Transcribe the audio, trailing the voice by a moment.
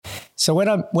So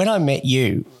when I met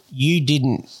you, you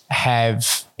didn't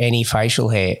have any facial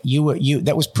hair.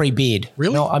 That was pre-beard.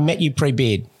 Really? No, I met you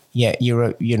pre-beard. Yeah,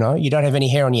 you don't have any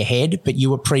hair on your head, but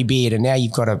you were pre-beard, and now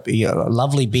you've got a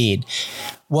lovely beard.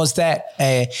 Was that?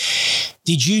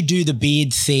 Did you do the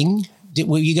beard thing?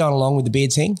 Were you going along with the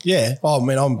beard thing? Yeah. Oh,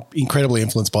 man, I'm incredibly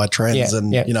influenced by trends,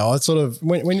 I sort of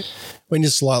when you're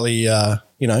slightly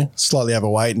slightly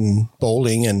overweight and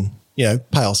balding and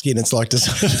pale skin, it's like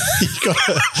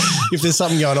if there's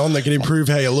something going on that can improve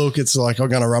how you look, it's like I'm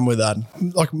going to run with that.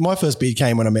 Like my first beard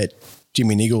came when I met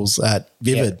Jimmy Niggles at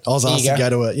Vivid. Yep. I was asked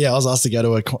to go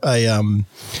to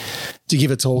to give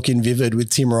a talk in Vivid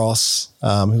with Tim Ross,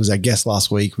 who was our guest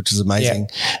last week, which is amazing.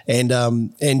 Yeah.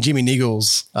 And Jimmy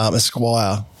Niggles,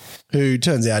 Esquire, who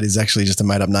turns out is actually just a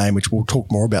made up name, which we'll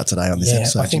talk more about today on this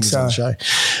episode. I think so. On the show.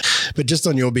 But just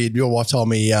on your beard, your wife told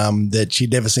me that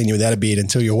she'd never seen you without a beard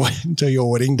until your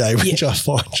wedding day, which I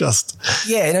find just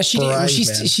she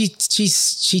did.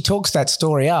 She talks that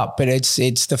story up, but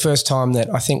it's the first time that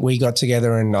I think we got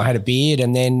together and I had a beard,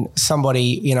 and then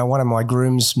somebody, one of my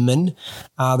groomsmen,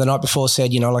 the night before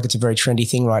said, like it's a very trendy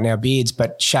thing right now, beards,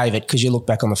 but shave it, because you look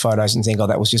back on the photos and think, oh,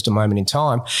 that was just a moment in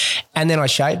time. And then I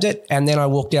shaved it, and then I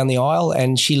walked down the aisle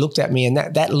and she looked at me, and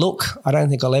that look, I don't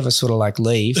think I'll ever sort of like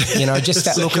leave, just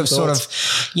that look of sort of,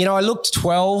 I looked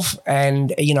 12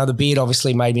 and, the beard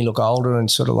obviously made me look older and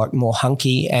sort of like more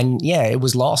hunky, and it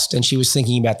was lost. And she was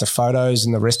thinking about the photos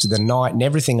and the rest of the night and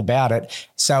everything about it.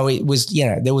 So it was,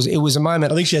 it was a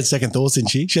moment. I think she had second thoughts, didn't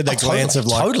she? She had that glance of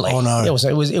like, totally. Oh no. It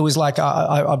was like,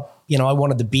 I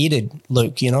wanted the bearded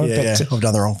Luke, but I've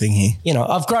done the wrong thing here.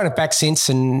 I've grown it back since,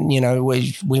 and we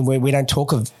don't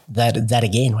talk of that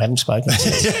again. We haven't spoken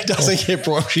since. It doesn't get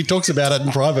brought. She talks about it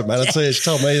in private, man. She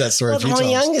told me that story a few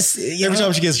times. Youngest, every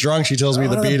time she gets drunk, she tells me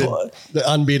the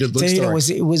unbearded Luke story.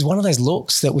 It was one of those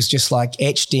looks that was just like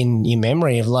etched in your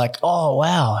memory of like, oh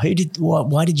wow,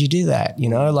 why did you do that?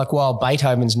 Like while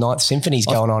Beethoven's Ninth Symphony's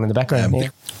going on in the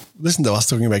background. Listen to us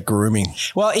talking about grooming.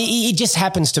 Well, it just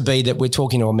happens to be that we're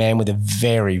talking to a man with a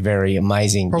very, very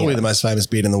amazing... Probably the most famous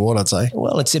beard in the world, I'd say.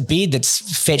 Well, it's a beard that's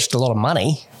fetched a lot of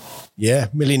money. Yeah,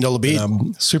 $1 million beard.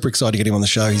 I'm super excited to get him on the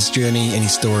show. His journey and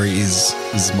his story is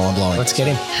mind-blowing. Let's get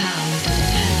him.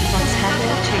 What's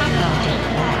happening to you?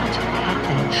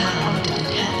 How did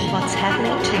it happen? What's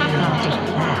happening to you? How did it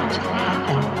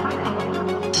happen?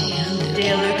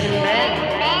 Dear Luke and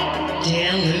Ben.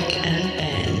 Dear Luke and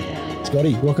Ben.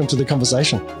 Scotty, welcome to the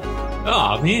conversation.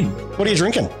 Oh, I'm in. What are you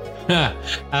drinking? A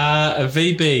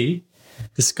VB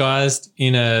disguised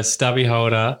in a stubby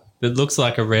holder that looks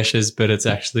like a Resch's, but it's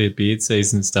actually a beard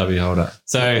season stubby holder.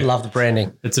 So I love the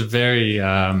branding. It's a very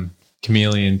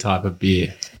chameleon type of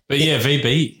beer. But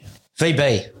VB.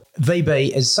 VB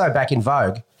is so back in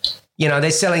vogue.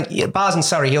 They're selling bars in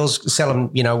Surrey Hills, sell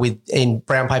them, in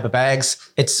brown paper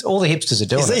bags. It's all the hipsters are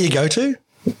doing. Is that your go-to?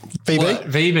 VB? What?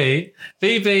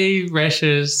 VB,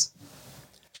 Resch's,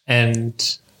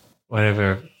 and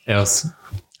whatever else.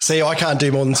 See, I can't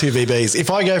do more than 2 VBs. If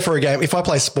I go for a game, if I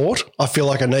play sport, I feel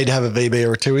like I need to have a VB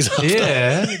or a 2 after.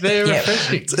 Yeah, they're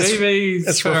refreshing.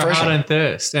 VB's for refreshing. heart and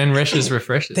thirst, and Resch's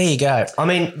refreshes. There you go. I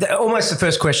mean, almost the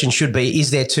first question should be,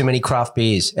 is there too many craft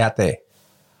beers out there?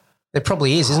 There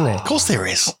probably is, isn't there? Of course there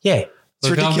is. Yeah. It's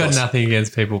Look, ridiculous. I've got nothing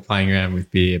against people playing around with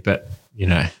beer, but,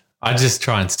 I just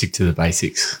try and stick to the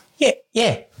basics.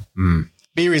 Yeah.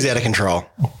 Beer is out of control.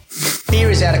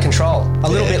 Beer is out of control. A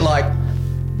little bit like,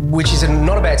 which is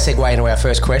not a bad segue into our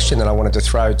first question that I wanted to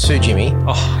throw to Jimmy.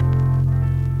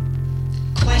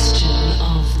 Question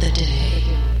of the day.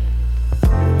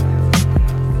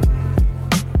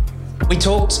 We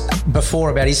talked before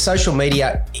about his social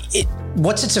media.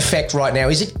 What's its effect right now?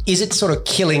 Is it sort of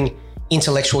killing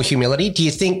intellectual humility? Do you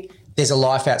think there's a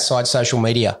life outside social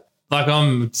media? Like,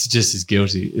 I'm just as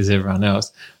guilty as everyone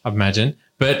else, I imagine.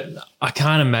 But I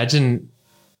can't imagine,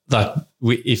 like,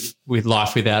 with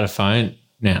life without a phone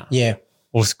now. Yeah.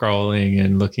 Or scrolling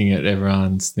and looking at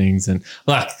everyone's things. And,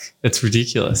 like, it's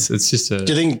ridiculous. It's just Do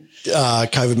you think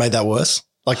COVID made that worse?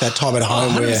 Like that time at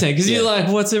home 100%, because you're like,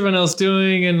 what's everyone else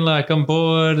doing? And, like, I'm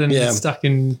bored and stuck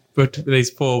in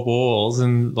these 4 walls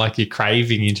and, like, you're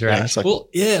craving interaction.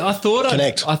 I thought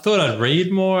I'd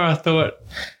read more. I thought,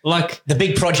 like, the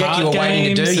big project you were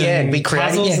waiting to do, and be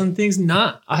creative. Puzzles and things.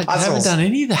 No, I haven't done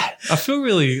any of that. I feel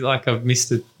really like I've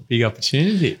missed a big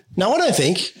opportunity. No, I don't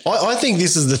think. I think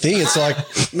this is the thing. It's like,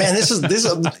 man, this is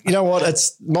you know what?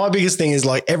 It's my biggest thing is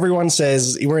like everyone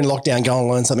says we're in lockdown, go and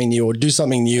learn something new or do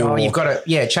something new. Oh, you've got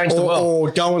to, change the world.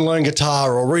 Or go and learn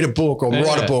guitar or read a book or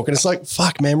write a book. And it's like,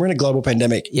 fuck, man, we're in a global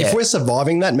pandemic. Yeah. If we're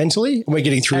surviving that mentally and we're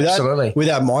getting through that with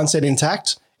our mindset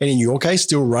intact, and in your case,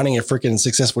 still running a freaking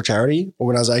successful charity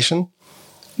organization,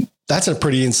 That's a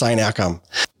pretty insane outcome.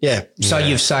 Yeah. So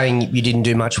you're saying you didn't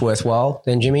do much worthwhile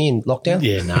then, Jimmy, in lockdown?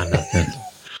 Yeah, no, nothing.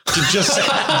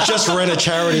 just read a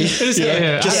charity.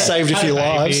 Just saved a few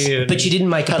lives. But you didn't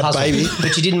make a puzzle.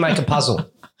 But you didn't make a puzzle.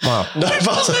 Wow. No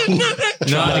puzzle.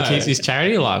 Trying to keep this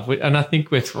charity alive. And I think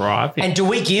we're thriving. And do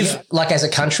we give, like as a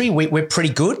country, we're pretty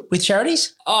good with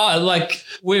charities? Oh, like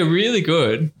we're really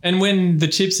good. And when the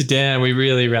chips are down, we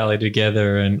really rally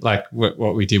together, and like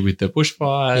what we did with the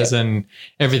bushfires and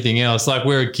everything else. Like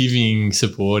we're a giving,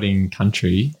 supporting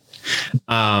country.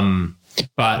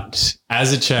 But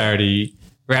as a charity,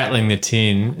 rattling the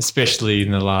tin, especially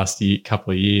in the last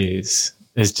couple of years,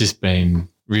 has just been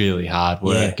really hard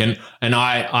work. Yeah. And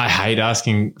I hate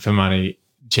asking for money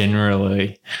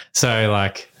generally. So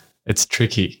like it's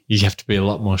tricky. You have to be a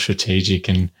lot more strategic.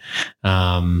 And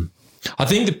I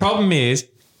think the problem is,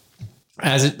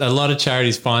 as a lot of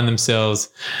charities find themselves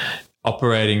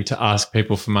operating to ask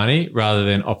people for money rather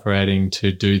than operating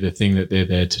to do the thing that they're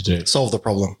there to do. Solve the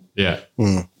problem. Yeah.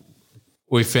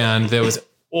 We found there was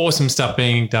awesome stuff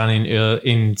being done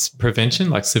in prevention,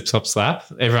 like Slip, Slop, Slap.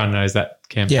 Everyone knows that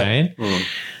campaign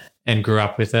and grew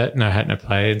up with it, No Hat, No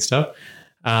Play and stuff.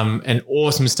 And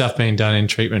awesome stuff being done in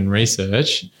treatment and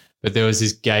research. But there was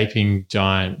this gaping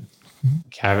giant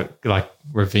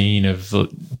ravine of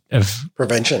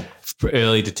prevention,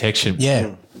 early detection.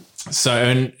 Yeah. So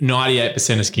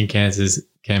 98% of skin cancers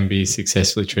can be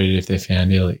successfully treated if they're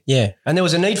found early. Yeah. And there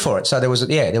was a need for it. So there was,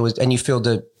 and you filled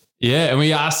the. Yeah. And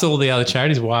we asked all the other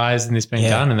charities, why isn't this being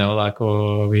done? And they were like,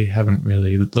 oh, we haven't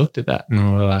really looked at that.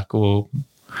 And we were like, well,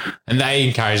 and they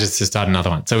encouraged us to start another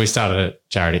one. So we started a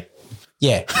charity.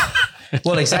 Yeah.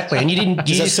 Well, exactly. And you didn't.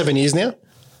 Is that 7 years now?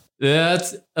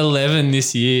 That's 11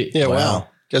 this year. Yeah. Wow.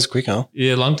 Goes quick, huh?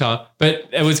 Yeah. Long time. But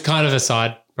it was kind of a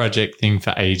side project thing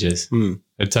for ages.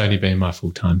 It's only been my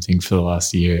full-time thing for the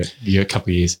last year, couple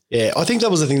of years. Yeah, I think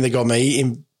that was the thing that got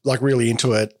me really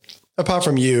into it, apart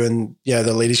from you and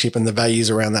the leadership and the values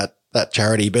around that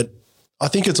charity. But I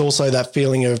think it's also that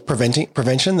feeling of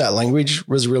prevention, that language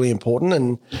was really important.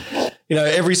 And,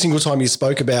 every single time you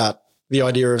spoke about the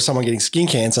idea of someone getting skin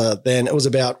cancer, then it was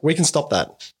about, we can stop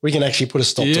that. We can actually put a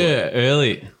stop to it.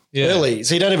 Early. Yeah, early.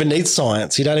 So you don't even need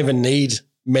science. You don't even need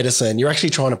medicine. You're actually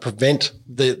trying to prevent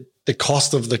the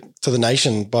cost to the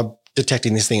nation by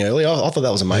detecting this thing early. I thought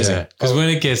that was amazing. Yeah, because when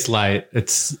it gets late,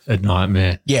 it's a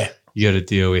nightmare. Yeah. You got to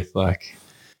deal with like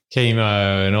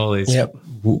chemo and all these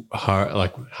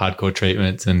hardcore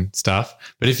treatments and stuff.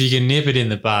 But if you can nip it in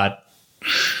the bud,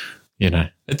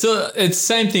 it's the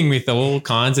same thing with all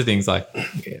kinds of things like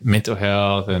mental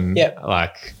health and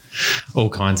like all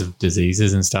kinds of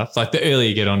diseases and stuff. Like the earlier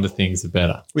you get onto things, the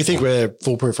better. We think we're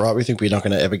foolproof, right? We think we're not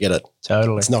going to ever get it.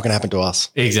 Totally. It's not going to happen to us.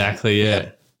 Exactly,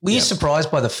 yeah. Were you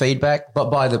surprised by the feedback, but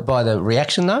by the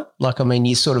reaction though? Like, I mean,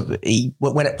 you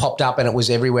when it popped up and it was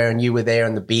everywhere and you were there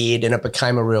and the beard and it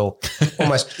became a real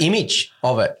almost image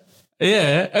of it.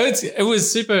 Yeah, it was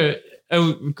super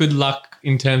good luck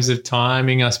in terms of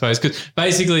timing, I suppose, because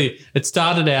basically it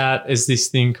started out as this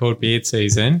thing called beard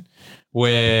season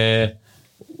where –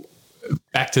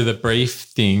 back to the brief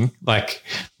thing, like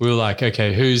we were like,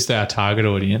 okay, who's our target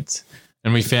audience?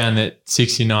 And we found that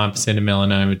 69% of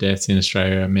melanoma deaths in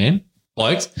Australia are men,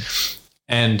 blokes.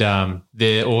 And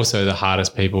they're also the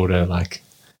hardest people to like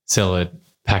sell a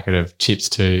packet of chips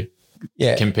to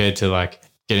compared to like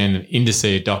getting them in to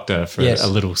see a doctor for a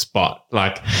little spot.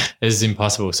 Like it's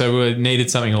impossible. So we needed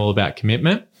something all about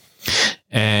commitment.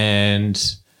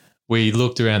 And we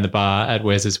looked around the bar at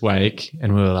Wes's Wake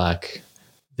and we were like,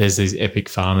 there's these epic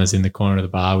farmers in the corner of the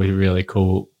bar with really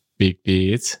cool big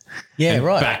beards. Yeah, and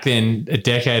right. Back then, a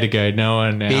decade ago, no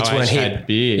one our age had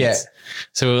beards. Yeah.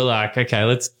 So we were like,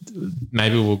 okay,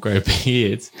 maybe we'll grow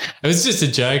beards. It was just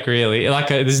a joke, really. Like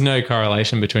there's no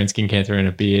correlation between skin cancer and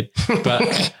a beard,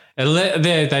 but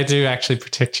they do actually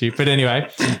protect you. But anyway,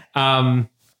 and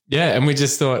we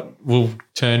just thought we'll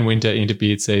turn winter into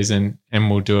beard season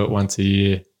and we'll do it once a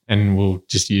year and we'll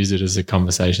just use it as a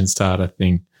conversation starter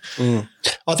thing.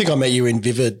 I think I met you in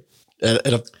Vivid at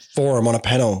a forum on a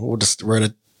panel. We're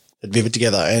at Vivid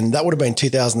together, and that would have been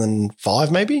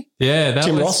 2005 maybe. Yeah.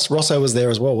 Tim Rosso was there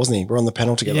as well, wasn't he? We're on the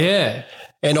panel together. Yeah.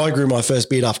 And I grew my first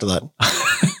beard after that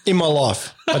in my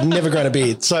life. I'd never grown a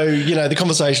beard. So, the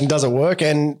conversation doesn't work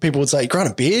and people would say, grown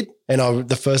a beard? And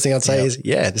the first thing I'd say is,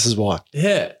 this is why.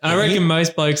 Yeah. I reckon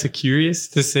most blokes are curious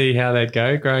to see how they'd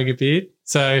go growing a beard.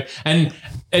 So, and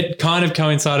it kind of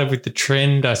coincided with the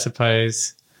trend, I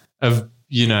suppose, of,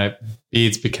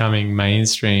 beards becoming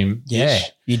mainstream. Yeah,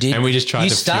 you did. And we just tried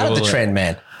to started the trend,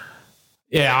 man.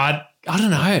 Yeah, I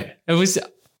don't know. It was,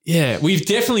 we've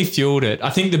definitely fueled it. I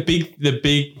think the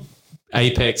big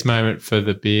apex moment for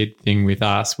the beard thing with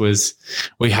us was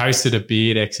we hosted a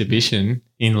beard exhibition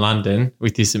in London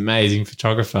with this amazing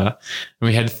photographer, and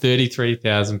we had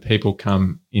 33,000 people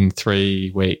come in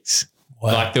 3 weeks.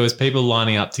 Wow. Like there was people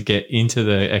lining up to get into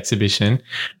the exhibition,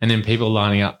 and then people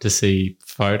lining up to see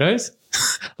photos.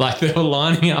 Like they were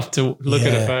lining up to look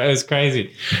at a photo. It was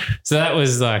crazy. So that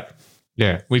was like,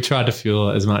 we tried to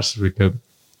fuel it as much as we could.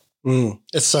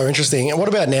 It's so interesting. And what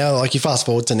about now? Like you fast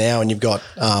forward to now and you've got,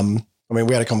 we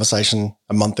had a conversation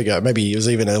a month ago, maybe it was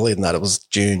even earlier than that. It was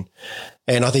June.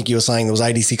 And I think you were saying there was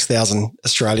 86,000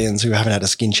 Australians who haven't had a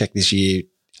skin check this year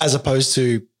as opposed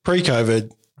to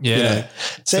pre-COVID. Yeah. You know.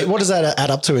 So what does that add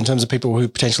up to in terms of people who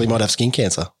potentially might have skin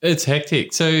cancer? It's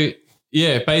hectic. So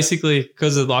basically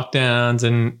because of lockdowns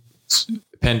and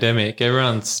pandemic,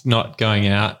 everyone's not going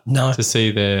out to see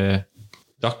their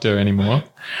doctor anymore.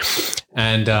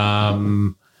 And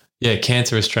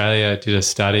Cancer Australia did a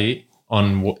study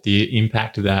on what the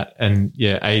impact of that, and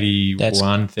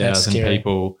 81,000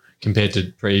 people compared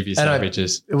to previous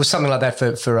averages. It was something like that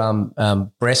for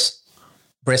breast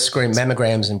screen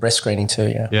mammograms and breast screening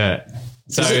too. Yeah.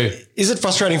 So is it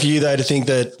frustrating for you though to think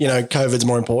that COVID's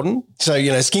more important?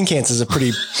 So skin cancer is a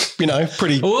pretty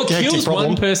well, it kills problem.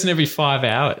 One person every 5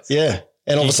 hours. Yeah.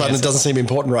 And all of a sudden it doesn't seem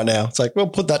important right now. It's like, well,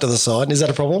 put that to the side. Is that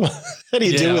a problem? How do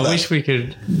you deal with that? I wish we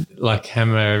could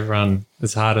hammer everyone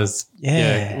as hard as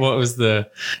what was I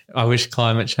wish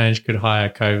climate change could hire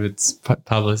COVID's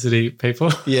publicity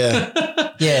people. Yeah.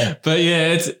 But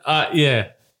it's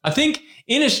I think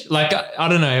I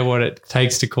don't know what it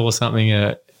takes to call something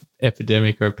a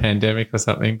epidemic or a pandemic or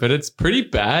something, but it's pretty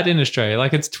bad in Australia.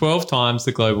 Like it's 12 times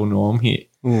the global norm here.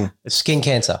 It's skin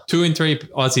cancer. 2 in 3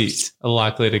 Aussies are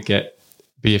likely to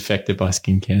be affected by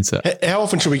skin cancer. How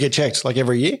often should we get checked? Like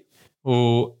every year?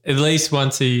 Well, at least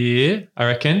once a year, I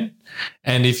reckon.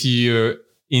 And if you're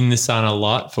in the sun a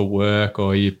lot for work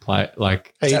or you play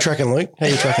like... How you tracking, Luke? How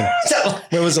you tracking?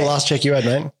 When was the last check you had,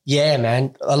 mate? Yeah,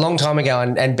 man. A long time ago.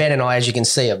 And Ben and I, as you can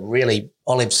see, are really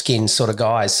olive skin sort of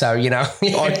guys. So, Can I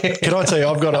tell you,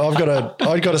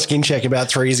 I got a skin check about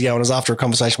 3 years ago, and it was after a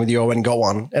conversation with you. I went and got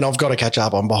one, and I've got to catch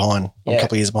up. I'm behind. I'm a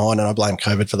couple of years behind, and I blame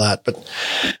COVID for that. But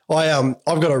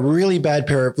I've got a really bad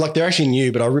pair of, they're actually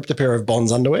new, but I ripped a pair of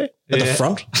Bonds underwear at the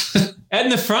front. At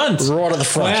the front? Right at the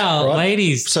front. Wow, right?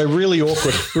 ladies. So really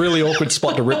awkward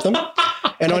spot to rip them.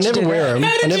 And I never wear them.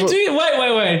 How did you do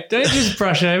it? Wait. Don't just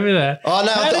brush over that. Oh,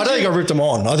 no, I don't think I ripped them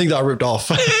on. I think they ripped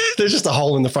off. There's just a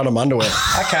hole in the front of my underwear.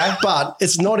 Okay. But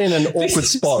it's not in an awkward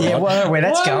spot. Yeah, right? where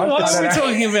that's going. What are we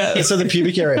talking about? It's in the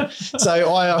pubic area. So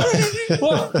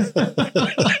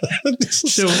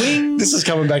this is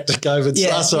coming back to COVID.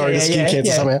 Skin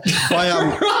cancer somehow.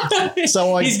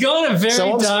 He's gone a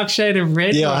very dark shade of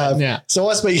red right now. So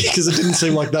I speak because it didn't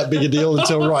seem like that big a deal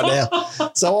until right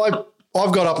now. So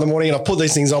I've got up in the morning and I put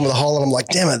these things on with a hole, and I'm like,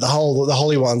 damn it, the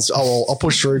holy ones. Oh, well, I'll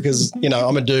push through because,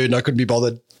 I'm a dude and I couldn't be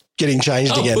bothered getting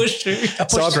changed again. I'll push through.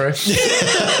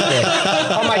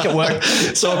 I'll make it work.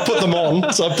 So I put them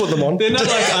on. They're not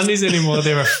like undies anymore.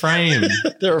 They're a frame.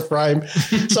 They're a frame.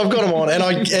 So I've got them on,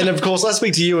 and of course I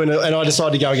speak to you and I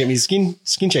decided to go and get me a skin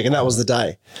check, and that was the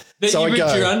day. So you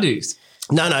ripped your undies?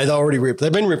 No, they're already ripped. They've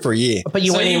been ripped for a year. But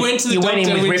you went in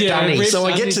with ripped undies. So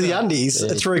I get to the undies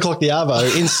at 3 o'clock the arvo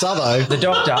in Southo. The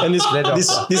doctor. And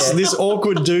this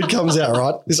awkward dude comes out,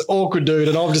 right? This awkward dude,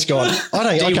 and I've just gone,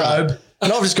 I can't.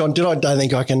 And I've just gone, I don't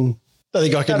think I can get checked. I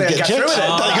think I can get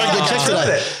checked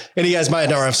today. And he goes, mate,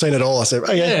 no, I've seen it all. I said,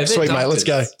 okay, sweet, mate, let's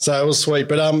go. So it was sweet.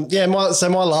 But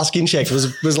my last skin check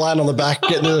was laying on the back,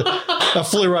 getting a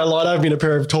fluoro light over me in a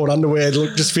pair of torn underwear,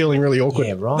 just feeling really awkward.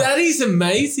 Yeah, right. That is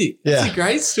amazing. That's a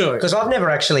great story. Because I've never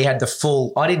actually had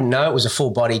I didn't know it was a full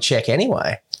body check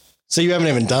anyway. So you haven't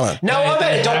even done it? No, I've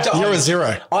had a doctor. You're a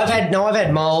zero. I've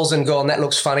had moles and gone, that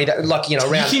looks funny. Around.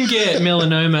 You can get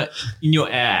melanoma in your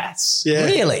ass. Yeah.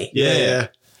 Really? Yeah.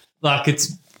 Like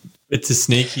it's a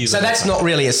sneaky. So that's not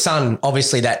really a sun.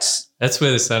 Obviously, that's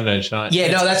where the sun don't shine.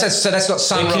 Yeah, so that's not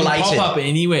sun related. It can pop up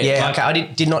anywhere. Yeah, okay. I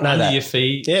did not know under that. Your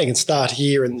feet. Yeah, you can start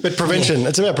here, but prevention.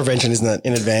 It's about prevention, isn't it?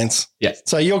 In advance. Yeah.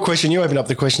 So your question, you opened up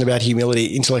the question about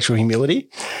humility, intellectual humility,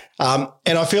 and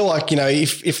I feel like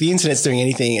if the internet's doing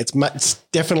anything, it's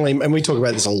definitely, and we talk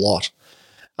about this a lot.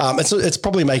 It's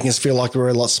probably making us feel like we're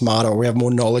a lot smarter, or we have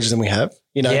more knowledge than we have.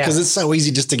 Because it's so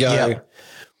easy just to go. Yeah.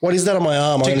 What is that on my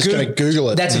arm? I'm just going to Google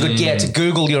it. That's a good, to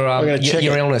Google your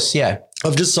illness,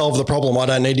 I've just solved the problem. I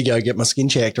don't need to go get my skin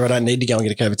checked, or I don't need to go and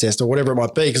get a COVID test or whatever it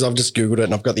might be, because I've just Googled it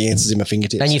and I've got the answers in my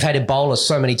fingertips. And you've had Ebola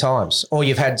so many times, or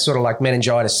you've had sort of like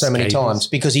meningitis so many times,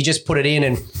 because you just put it in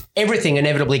and everything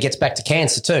inevitably gets back to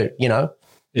cancer too,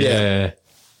 Yeah.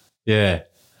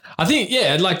 I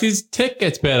think, like this tech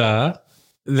gets better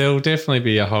there'll definitely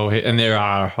be a whole heap, and there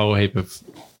are a whole heap of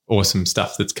awesome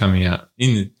stuff that's coming out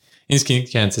in skin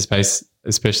cancer space,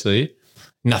 especially.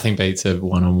 Nothing beats a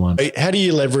one-on-one. How do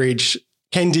you leverage?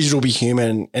 Can digital be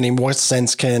human, and in what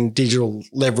sense can digital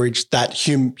leverage that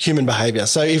human behavior?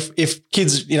 So if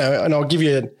kids, and I'll give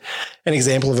you an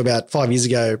example of about 5 years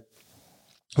ago,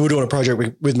 we were doing a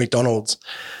project with McDonald's.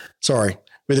 Sorry,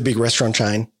 with a big restaurant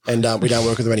chain, and we don't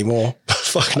work with them anymore.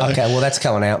 Fuck no. Okay, well that's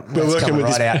coming out. We're working with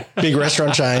this big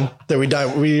restaurant chain that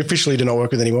we officially do not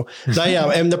work with anymore. They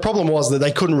and the problem was that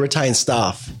they couldn't retain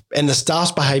staff, and the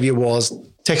staff's behavior was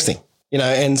texting.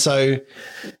 And so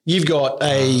you've got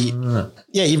this,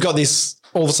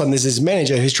 all of a sudden there's this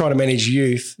manager who's trying to manage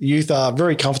youth. Youth are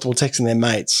very comfortable texting their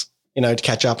mates, to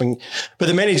catch up. But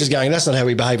the manager's going, that's not how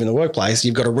we behave in the workplace.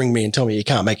 You've got to ring me and tell me you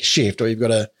can't make a shift, or you've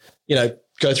got to,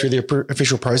 go through the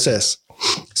official process.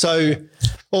 So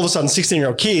all of a sudden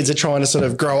 16-year-old kids are trying to sort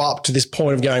of grow up to this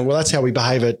point of going, well, that's how we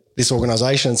behave at this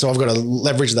organization. So I've got to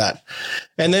leverage that.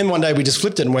 And then one day we just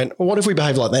flipped it and went, well, what if we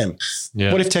behave like them?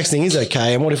 Yeah. What if texting is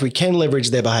okay? And what if we can leverage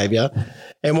their behavior?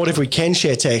 And what if we can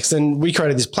share text? And we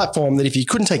created this platform that if you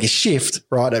couldn't take a shift,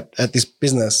 right, at this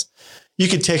business, you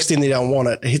could text in that you don't want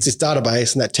it. It hits this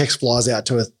database and that text flies out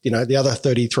to the other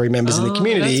 33 members in the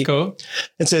community. That's cool.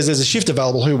 And says there's a shift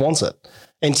available. Who wants it?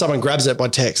 And someone grabs it by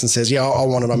text and says, yeah, I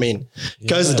want it. I'm in. Yeah.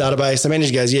 Goes to the database. The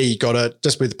manager goes, yeah, you got it.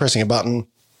 Just with pressing a button,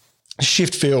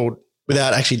 shift filled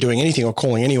without actually doing anything or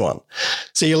calling anyone.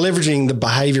 So you're leveraging the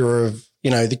behavior of,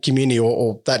 the community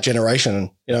or that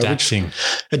generation, adapting,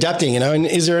 and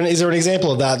is there an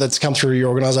example of that that's come through your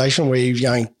organization where you're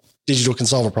going, digital can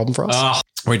solve a problem for us?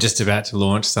 We're just about to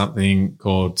launch something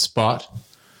called Spot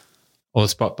or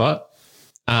Spotbot,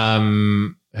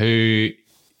 who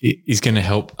is going to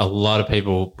help a lot of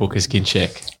people book a skin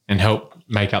check and help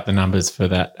make up the numbers for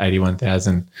that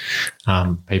 81,000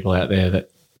 people out there that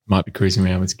might be cruising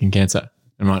around with skin cancer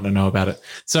and might not know about it.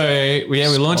 So we're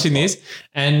launching this,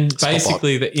 and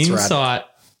basically the insight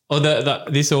or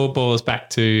this all boils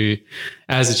back to,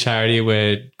 as a charity,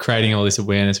 we're creating all this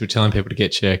awareness. We're telling people to get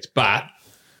checked, but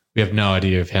we have no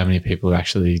idea of how many people are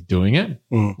actually doing it.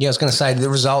 Mm. Yeah, I was going to say the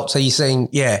results. Are you seeing?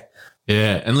 Yeah,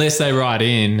 unless they write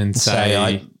in and say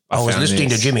I was listening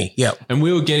to Jimmy. Yeah. And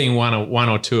we were getting one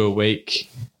or two a week,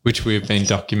 which we've been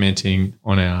documenting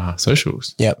on our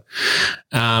socials. Yep.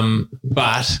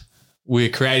 But we're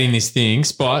creating this thing,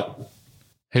 Spot,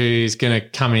 who's going to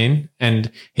come in,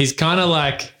 and he's kind of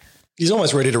like, he's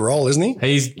almost ready to roll, isn't he?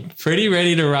 He's pretty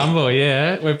ready to rumble,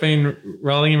 yeah. We've been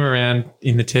rolling him around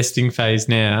in the testing phase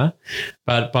now,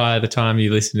 but by the time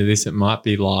you listen to this, it might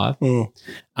be live.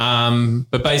 Mm.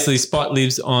 But basically, Spot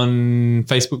lives on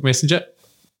Facebook Messenger,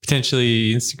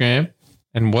 potentially Instagram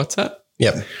and WhatsApp.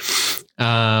 Yep.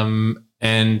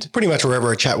 And pretty much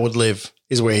wherever a chat would live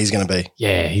is where he's going to be.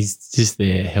 Yeah, he's just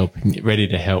there helping, ready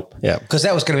to help. Yeah. Because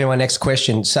that was going to be my next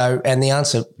question. So, and the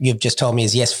answer you've just told me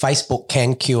is yes, Facebook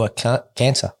can cure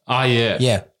cancer. Oh, yeah.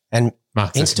 Yeah. And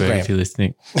Mark Instagram. If you're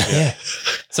listening. Yeah.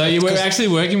 So we're actually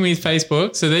working with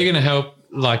Facebook. So they're going to help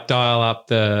dial up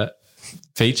the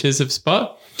features of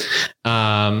Spot,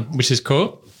 which is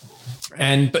cool.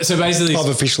 So basically, I've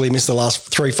officially missed the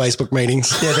last 3 Facebook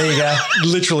meetings. Yeah, there you go.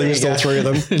 Literally missed all 3 of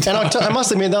them. And I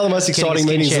must admit, they're the most exciting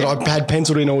meetings that I've had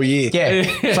penciled in all year. Yeah,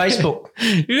 Facebook.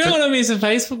 You don't want to miss a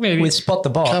Facebook meeting. With Spot the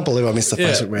Bot. Can't believe I missed the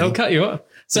Facebook meeting. They'll cut you off.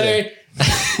 So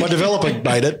my developer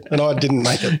made it and I didn't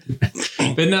make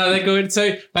it. But no, they're good.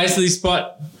 So basically,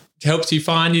 Spot helps you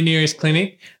find your nearest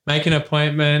clinic, make an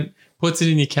appointment, puts it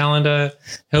in your calendar,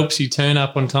 helps you turn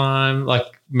up on time,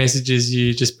 messages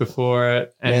you just before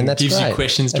it, and gives you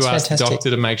questions to ask the doctor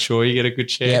to make sure you get a good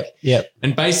check. Yep.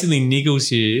 And basically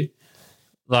niggles you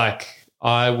like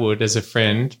I would as a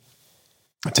friend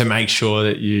to make sure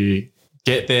that you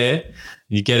get there,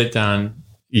 you get it done,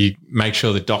 you make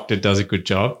sure the doctor does a good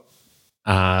job,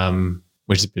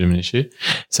 which is a bit of an issue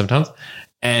sometimes.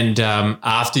 And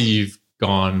after you've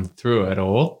gone through it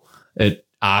all, it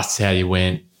asks how you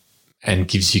went, and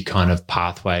gives you kind of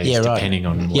pathways depending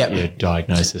on what your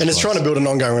diagnosis And it's trying to build an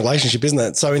ongoing relationship, isn't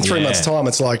it? So in 3 months' time,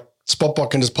 it's like Spotbot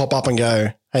can just pop up and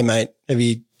go, hey, mate, have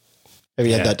you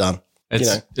had that done?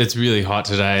 It's really hot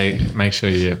today. Make sure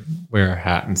you wear a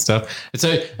hat and stuff. And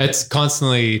so it's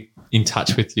constantly in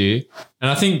touch with you.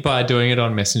 And I think by doing it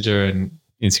on Messenger and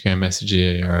Instagram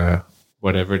Messenger or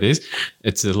whatever it is,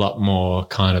 it's a lot more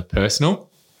kind of personal.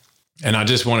 And I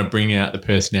just want to bring out the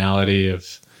personality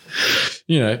of,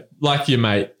 like your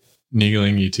mate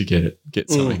niggling you to get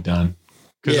something done.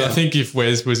 Because I think if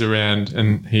Wes was around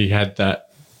and he had that,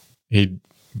 he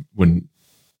wouldn't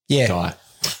die.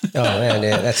 Oh man,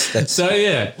 yeah, that's so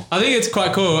yeah. I think it's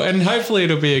quite cool, and hopefully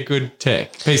it'll be a good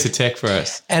piece of tech for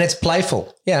us. And it's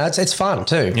playful. Yeah, it's fun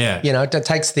too. Yeah, it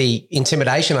takes the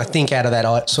intimidation, I think, out of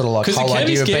that sort of like whole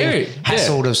idea of being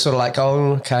hassled of sort of like,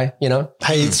 oh, okay,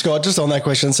 Hey Scott, just on that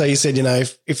question, so you said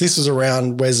if this was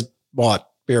around, Wes might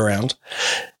be around.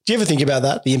 Do you ever think about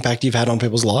that, the impact you've had on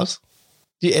people's lives?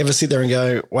 Do you ever sit there and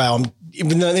go, wow,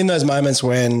 in those moments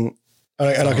when,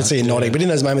 and I can see you nodding, but in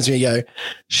those moments when you go,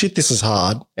 shit, this is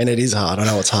hard, and it is hard. I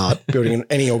know it's hard building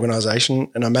any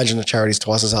organisation, and I imagine the charity's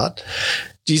twice as hard.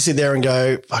 Do you sit there and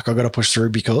go, fuck, I've got to push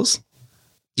through because?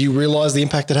 Do you realise the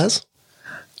impact it has?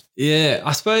 Yeah,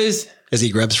 I suppose. As he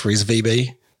grabs for his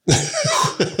VB.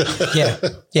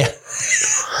 Yeah.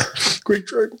 Quick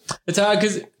drink. It's hard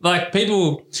because like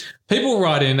people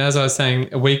write in, as I was saying,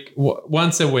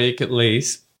 once a week at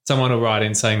least, someone will write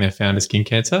in saying they found a skin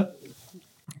cancer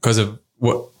because of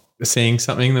seeing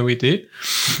something that we did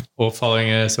or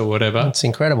following us or whatever. That's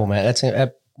incredible, man. That's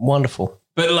wonderful.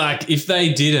 But like if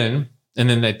they didn't and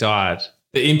then they died,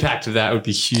 the impact of that would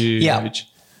be huge. Yeah.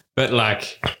 But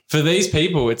like for these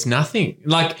people, it's nothing.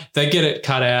 Like they get it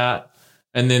cut out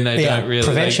and then they don't really.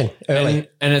 Prevention early.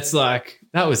 And it's like,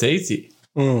 that was easy.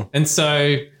 And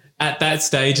so at that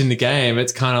stage in the game,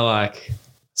 it's kind of like,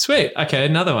 sweet, okay,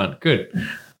 another one, good.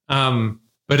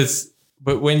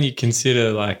 But when you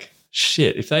consider like,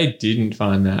 shit, if they didn't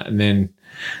find that and then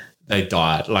they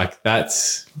died, like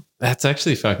that's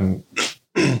actually fucking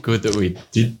good that we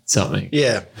did something.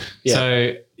 Yeah.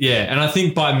 So yeah, and I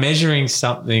think by measuring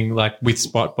something like with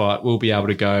Spotbot, we'll be able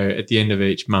to go at the end of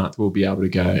each month, we'll be able to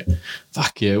go,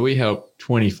 fuck yeah, we helped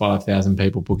 25,000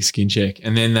 people book a skin check.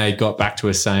 And then they got back to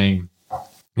us saying,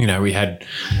 we had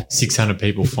 600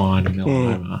 people find a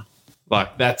melanoma.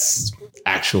 Like that's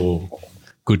actual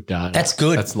good data. That's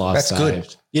good. That's life saved.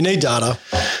 Good. You need data.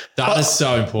 Data's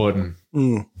so important.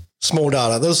 Small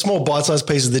data. Those small bite-sized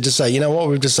pieces that just say, you know what,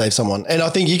 we've just saved someone. And I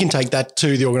think you can take that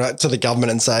to the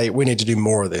government and say, we need to do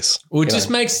more of this. Well, it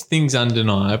just makes things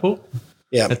undeniable.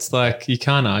 Yeah. It's like you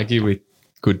can't argue with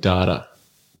good data.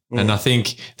 And I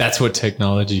think that's what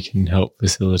technology can help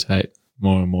facilitate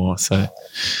more and more. So,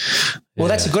 well,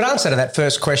 that's a good answer to that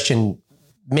first question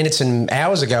minutes and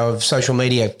hours ago of social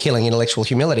media killing intellectual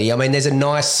humility. I mean, there's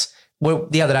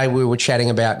the other day we were chatting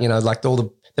about, like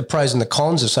all the pros and the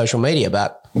cons of social media,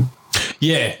 but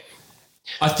yeah,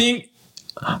 I think,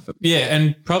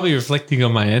 and probably reflecting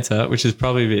on my answer, which is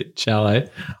probably a bit shallow,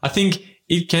 I think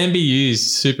it can be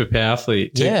used super powerfully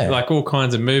to like all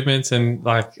kinds of movements and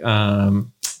like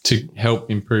to help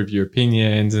improve your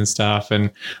opinions and stuff.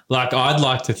 And like I'd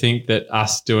like to think that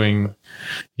us doing,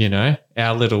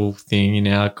 our little thing in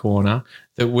our corner,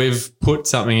 that we've put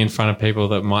something in front of people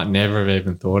that might never have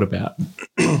even thought about,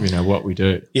 what we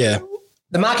do. Yeah.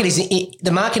 The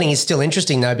marketing is still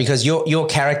interesting though, because your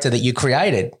character that you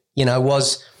created,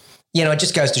 was, it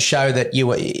just goes to show that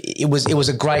it was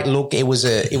a great look. It was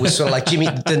sort of like Jimmy,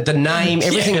 the name,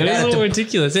 everything about it. It was all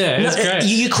ridiculous. Yeah, it's great.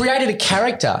 You created a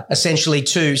character essentially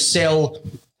to sell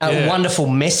a wonderful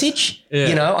message,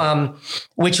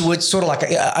 which would sort of like,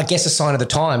 I guess, a sign of the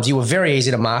times. You were very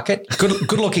easy to market,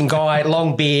 good looking guy,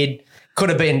 long beard, could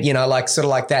have been, like sort of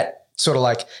like that, sort of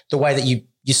like the way that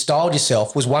you styled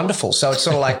yourself was wonderful. So it's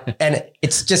sort of like, and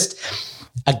it's just,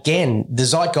 again, the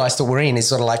zeitgeist that we're in is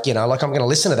sort of like, like I'm going to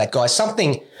listen to that guy.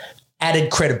 Something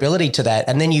added credibility to that.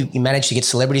 And then you managed to get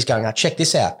celebrities going, check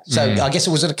this out. So I guess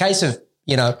it was a case of,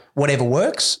 whatever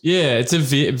works. Yeah, it's a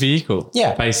vehicle,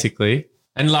 basically.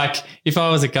 And like if I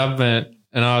was a government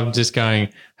and I'm just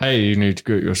going, hey, you need to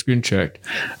get your skin checked.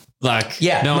 Like,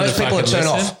 no most people would turn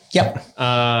off. Yep.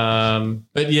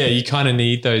 But yeah, you kind of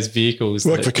need those vehicles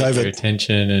that get your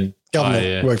attention and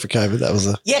government work for COVID. That was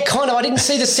kind of. I didn't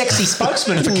see the sexy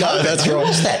spokesman for COVID. No, that's right. Who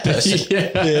was that person?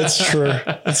 It's true.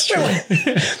 It's true.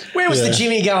 Where was the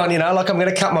Jimmy going? Like I'm going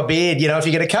to cut my beard. If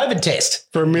you get a COVID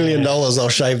test for $1 million, I'll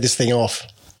shave this thing off.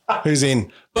 Who's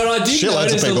in? But I did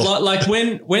notice a lot, like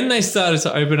when they started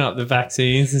to open up the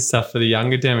vaccines and stuff for the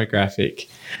younger demographic,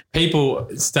 people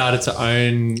started to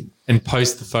own and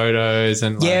post the photos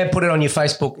and put it on your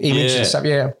Facebook image and stuff.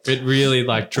 Yeah, it really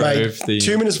drove the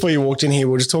 2 minutes before you walked in here.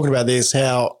 We were just talking about this,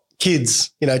 how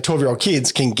kids, 12-year-old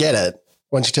kids can get it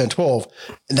once you turn 12,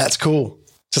 and that's cool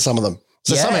to some of them.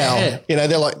 So somehow,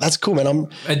 they're like, that's cool, man.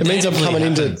 It means I'm coming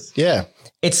into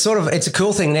It's a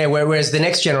cool thing there, whereas the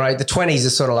next generation, the 20s,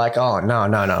 is sort of like, oh, no,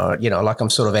 like I'm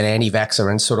sort of an anti-vaxxer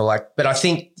and sort of like, but I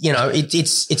think,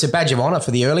 it's a badge of honor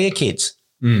for the earlier kids.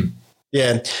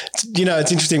 Yeah.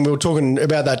 It's interesting. We were talking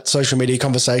about that social media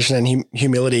conversation and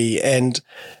humility. And,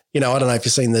 I don't know if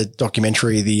you've seen the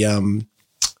documentary,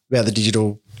 about the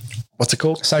digital what's it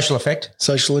called? Social impact.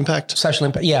 Social impact.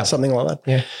 Yeah. Something like that.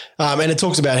 Yeah. And it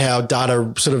talks about how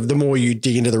data sort of, the more you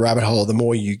dig into the rabbit hole, the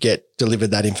more you get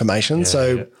delivered that information. And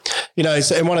one of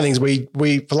the things we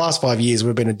for the last 5 years,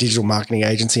 we've been a digital marketing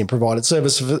agency and provided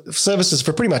services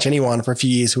for pretty much anyone for a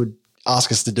few years who would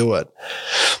ask us to do it.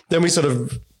 Then we sort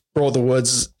of brought the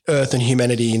words earth and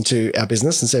humanity into our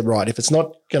business and said, right, if it's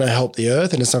not going to help the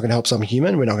earth and it's not going to help some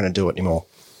human, we're not going to do it anymore.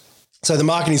 So the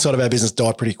marketing side of our business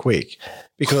died pretty quick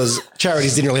because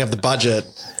charities didn't really have the budget,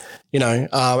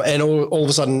 and all of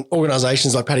a sudden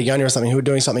organisations like Patagonia or something who are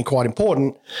doing something quite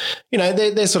important,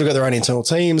 they sort of got their own internal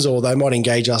teams, or they might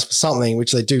engage us for something,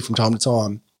 which they do from time to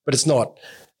time, but it's not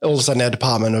all of a sudden our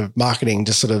department of marketing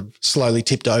just sort of slowly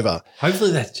tipped over. Hopefully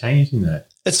that's changing though.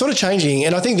 It's sort of changing,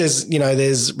 and I think there's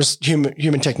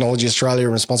Human Technology Australia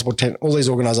and Responsible Tech, all these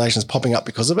organisations popping up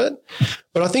because of it.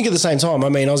 But I think at the same time, I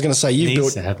was going to say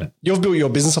you've built your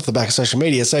business off the back of social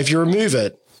media. So if you remove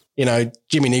it,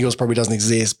 Jimmy Niggles probably doesn't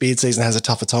exist. Beard Season has a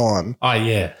tougher time. Oh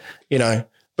yeah,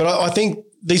 But I think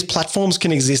these platforms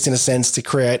can exist in a sense to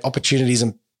create opportunities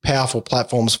and powerful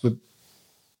platforms for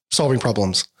solving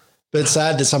problems. But it's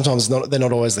sad that sometimes they're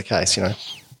not always the case.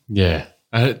 Yeah.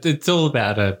 It's all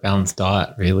about a balanced diet,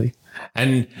 really.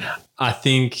 And I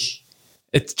think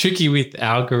it's tricky with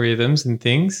algorithms and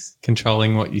things,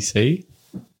 controlling what you see.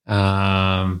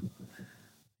 I'd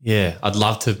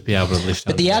love to be able to lift.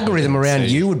 But the algorithm around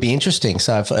you would be interesting.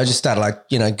 So if I just started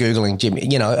Googling Jimmy,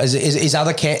 is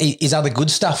other good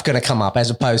stuff going to come up as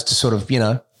opposed to sort of,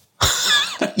 Googling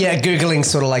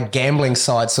sort of like gambling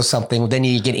sites or something. Then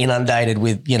you get inundated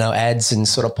with, ads and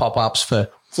sort of pop-ups for.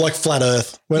 It's like flat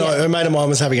earth. When a mate of mine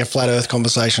was having a flat earth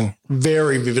conversation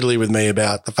very vividly with me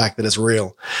about the fact that it's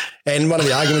real. And one of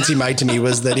the arguments he made to me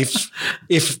was that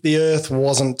if the earth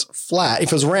wasn't flat,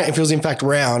 if it was in fact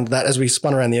round, that as we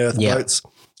spun around the earth,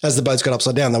 as the boats got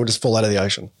upside down, they would just fall out of the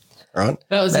ocean. Right?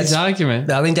 That was his argument.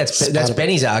 I think that's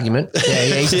Benny's argument. Yeah,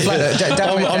 he's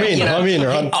I'm in,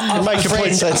 right?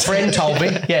 A friend told me.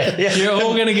 Yeah. You're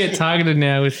all going to get targeted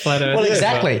now with flat earth. Well,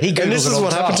 exactly. And this is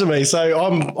what happened to me. So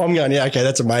I'm going, okay,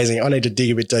 that's amazing. I need to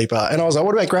dig a bit deeper. And I was like,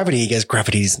 what about gravity? He goes,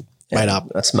 gravity's made up.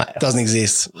 That's made up. Doesn't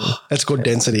exist. That's called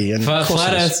density. And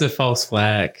flat earth's a false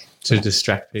flag to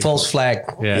distract people. False flag.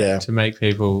 Yeah. To make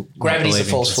people. Gravity's a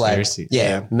false flag.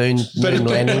 Yeah. Moon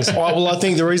landings. Well, I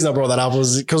think the reason I brought that up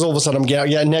was because all of a sudden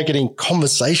I'm now getting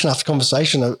conversation after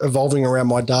conversation evolving around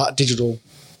my digital,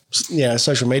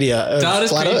 social media.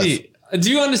 Data's crazy.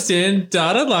 Do you understand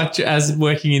data, like as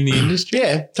working in the industry?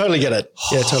 Yeah, totally get it.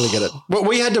 Well,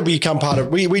 we had to become part of.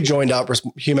 We joined up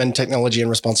Human Technology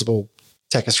and Responsible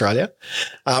Tech Australia,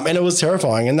 and it was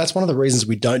terrifying. And that's one of the reasons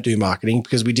we don't do marketing,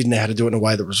 because we didn't know how to do it in a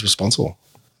way that was responsible.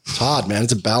 It's hard, man.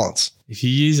 It's a balance. If you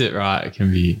use it right, it can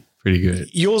be pretty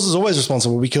good. Yours is always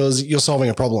responsible because you're solving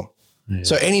a problem. Yeah.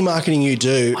 So any marketing you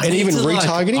do, and even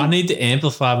retargeting. I need to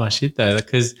amplify my shit though,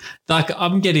 because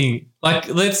I'm getting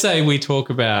let's say we talk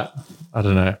about, I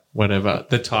don't know, whatever,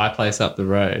 the Thai place up the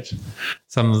road,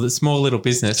 some of the small little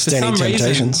business. Standing for some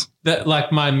temptations. Reason,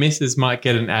 that my missus might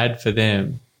get an ad for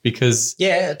them. Because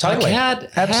totally,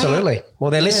 absolutely.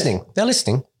 Well, they're listening. They're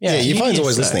listening. Yeah, your phone's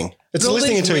always listening. It's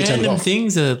listening until you turn it off. Random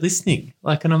things are listening.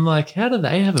 And I'm like, how do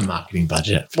they have a marketing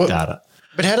budget for data?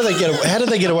 But how do they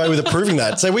get away with approving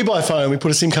that? So we buy a phone, we put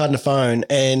a SIM card in a phone,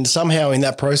 and somehow in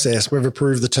that process we've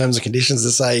approved the terms and conditions to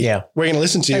say we're going to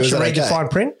listen to you. Is that read the fine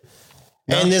print?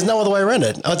 And there's no other way around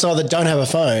it. It's either don't have a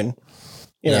phone,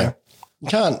 you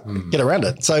can't get around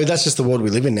it. So that's just the world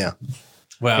we live in now.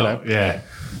 Well, yeah.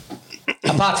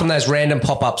 Apart from those random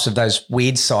pop-ups of those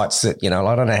weird sites that,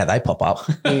 I don't know how they pop up.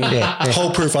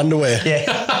 Hole-proof underwear. Yeah.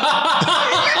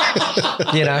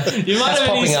 You might have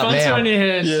a new sponsor on your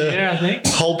head. Yeah, I think.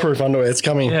 Hole-proof underwear. It's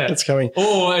coming. Yeah. It's coming.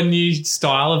 Or a new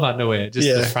style of underwear, just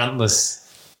the frontless.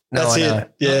 That's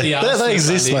it. Yeah. They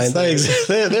exist, mate. They exist.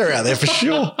 They're out there for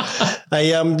sure. Hey,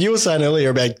 you were saying earlier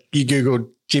about you Googled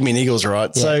Jimmy Niggles,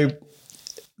 right? Yeah.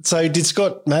 So did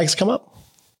Scott Maggs come up?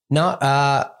 No,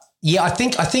 yeah, I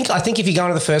think if you go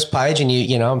onto the first page and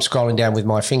I'm scrolling down with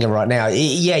my finger right now.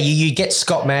 Yeah, you get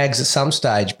Scott Maggs at some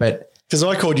stage, but because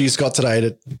I called you Scott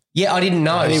today. Yeah, I didn't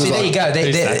know. See, there you go.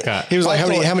 He was like,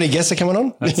 how many guests are coming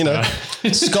on?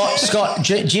 Scott,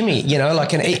 Jimmy.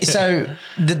 So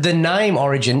the name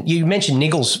origin. You mentioned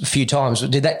Niggles a few times.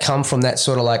 Did that come from that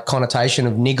sort of connotation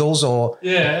of Niggles, or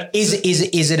is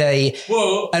it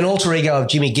an alter ego of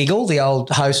Jimmy Giggle, the old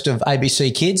host of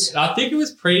ABC Kids? I think it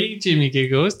was pre Jimmy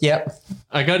Giggles. Yep.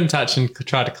 I got in touch and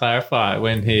tried to clarify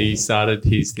when he started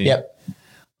his thing. Yep.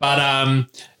 But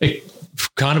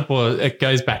it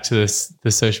goes back to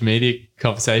the social media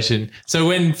conversation. So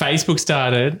when Facebook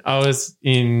started, I was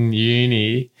in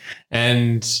uni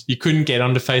and you couldn't get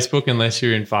onto Facebook unless you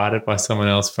were invited by someone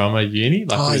else from a uni.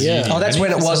 Like uni that's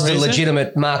when it was the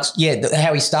legitimate marks. Yeah,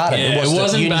 how he started. Yeah, it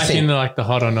wasn't back in the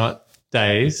hot or not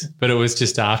days, but it was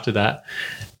just after that.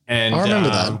 And I remember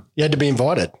that. You had to be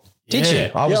invited. Did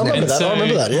you? I remember that. I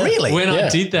remember that. Yeah. Really? When I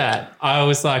did that, I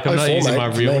was like, I'm not using my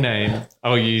real name.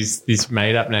 I'll use this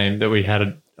made up name that we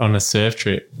had on a surf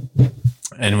trip.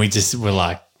 And we just were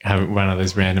like having one of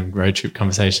those random road trip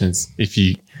conversations if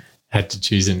you had to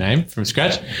choose a name from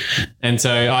scratch. And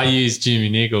so I used Jimmy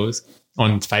Niggles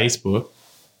on Facebook.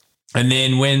 And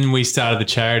then when we started the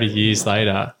charity years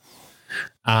later,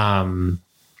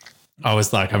 I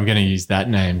was like, I'm going to use that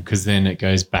name because then it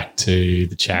goes back to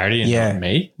the charity and not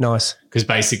me. Nice. Because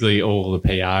basically all the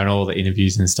PR and all the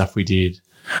interviews and stuff we did,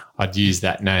 I'd use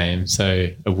that name. So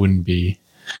it wouldn't be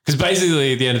 – because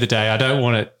basically at the end of the day, I don't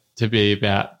want it to be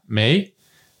about me.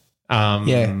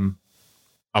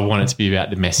 I want it to be about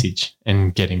the message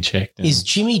and getting checked. Is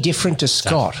Jimmy different to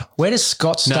Scott? Where does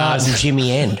Scott start and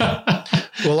Jimmy end?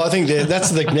 Well, I think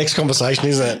that's the next conversation,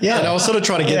 isn't it? Yeah. And I was sort of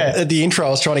trying to get at the intro, I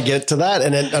was trying to get to that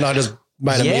and I just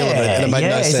made a meal of it and it made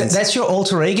no sense. That's your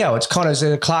alter ego. It's kind of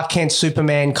a Clark Kent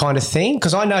Superman kind of thing.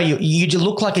 Because I know you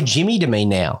look like a Jimmy to me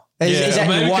now. Is that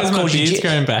your wife called you?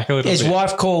 Going back a little bit. His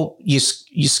wife called you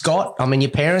Scott? I mean, your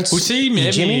parents. Well, she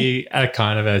met me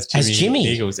kind of as Jimmy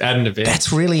Niggles at an event.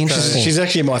 That's really interesting. So she's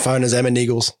actually in my phone as Emma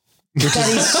Niggles. That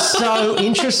is so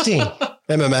interesting.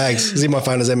 Emma Mags is in my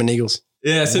phone as Emma Niggles.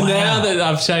 Yeah, so now that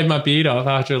I've shaved my beard off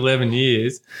after 11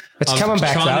 years, it's coming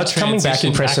back though. It's coming back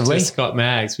impressively. Back to Scott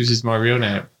Mags, which is my real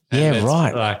name. Yeah,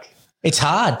 right. Like, it's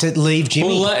hard to leave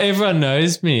Jimmy. Well, everyone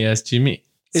knows me as Jimmy.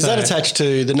 Is that attached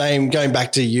to the name going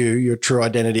back to your true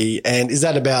identity? And is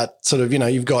that about sort of,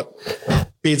 you've got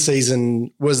beard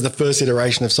season was the first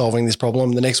iteration of solving this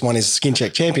problem. The next one is Skin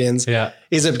Check Champions. Yeah.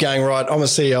 Is it going, right, I'm a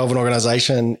CEO of an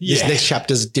organization. Yeah. This next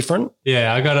chapter's different?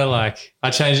 Yeah, I got to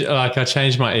I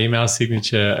changed my email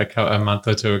signature a month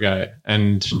or two ago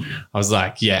and I was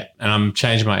like, and I'm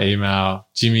changing my email.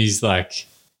 Jimmy's like,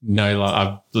 no,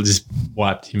 I've just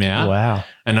wiped him out. Wow.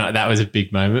 And that was a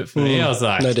big moment for me. I was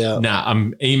like, no doubt. Nah,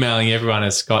 I'm emailing everyone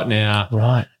as Scott now.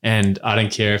 Right. And I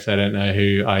don't care if they don't know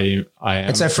who I am.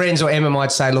 And so friends or Emma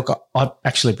might say, look, I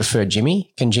actually prefer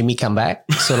Jimmy. Can Jimmy come back?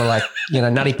 Sort of like,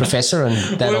 Nutty Professor. And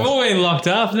we've all been locked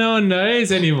up. No one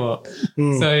knows anymore.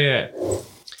 So, yeah.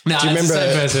 No, do you remember, the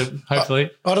same person,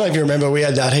 hopefully. I don't know if you remember, we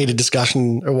had that heated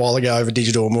discussion a while ago over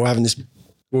digital and we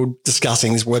were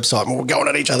discussing this website and we were going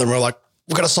at each other and we were like,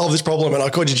 we've got to solve this problem. And I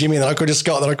called you Jimmy and then I called you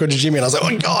Scott and then I called you Jimmy and I was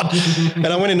like, oh, God. And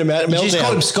I went into meltdown. Did you just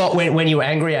call him Scott when you were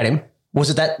angry at him? Was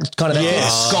it that kind of that?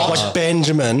 Yes. Scott. Like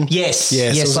Benjamin. Yes.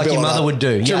 Yes, like your mother would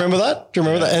do. Do you remember that? And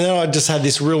then I just had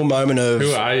this real moment of...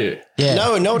 Who are you? Yeah.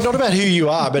 No, not about who you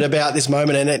are, but about this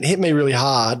moment. And it hit me really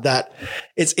hard that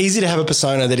it's easy to have a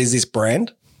persona that is this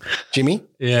brand, Jimmy.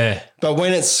 Yeah. But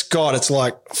when it's Scott, it's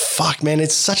like, fuck, man,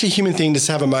 it's such a human thing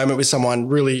to have a moment with someone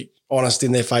really honest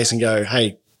in their face and go,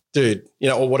 hey, dude,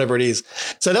 or whatever it is.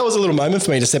 So that was a little moment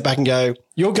for me to step back and go,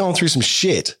 you're going through some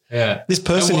shit. Yeah. This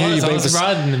person here you've been... I was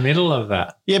right in the middle of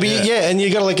that. Yeah, but and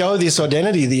you got to let go of this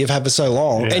identity that you've had for so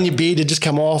long and your beard had just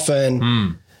come off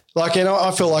and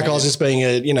I feel like I was just being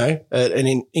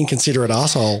an inconsiderate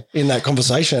asshole in that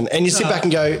conversation. And you sit back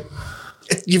and go,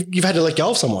 you've had to let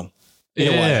go of someone. In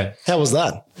a way. How was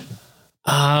that?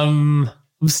 I'm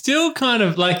still kind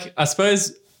of like, I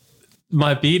suppose...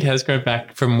 My beard has grown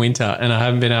back from winter and I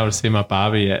haven't been able to see my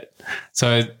barber yet.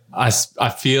 So I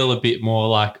feel a bit more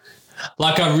like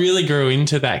I really grew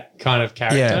into that kind of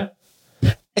character.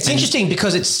 Yeah. It's interesting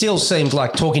because it still seems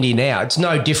like talking to you now, it's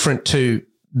no different to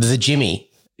the Jimmy.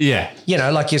 Yeah.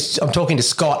 I'm talking to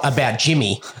Scott about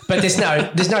Jimmy, but there's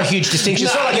no huge distinction.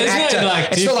 It's not like an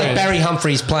actor. It's not like Barry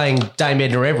Humphries playing Dame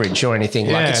Edna Everage or anything.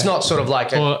 Yeah. Like it's not sort of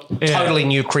like a totally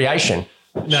new creation.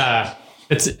 Nah.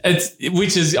 It's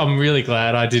which is I'm really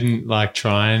glad I didn't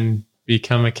try and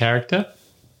become a character.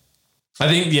 I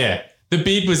think the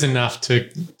beard was enough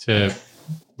to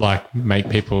make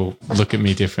people look at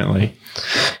me differently.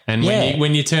 And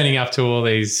when you're turning up to all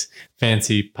these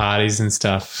fancy parties and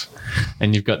stuff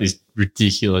and you've got this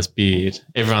ridiculous beard,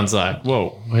 everyone's like, whoa,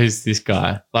 who's this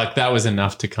guy? Like that was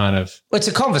enough to kind of... Well, it's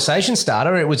a conversation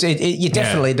starter. It was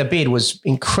definitely the beard was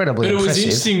incredibly impressive. But it was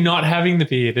interesting not having the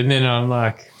beard. And then I'm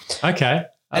like... Okay.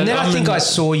 And then I think I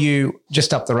saw you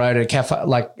just up the road at a cafe,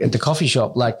 at the coffee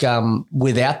shop,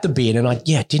 without the beard, and I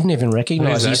didn't even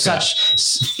recognise you.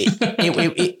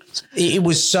 It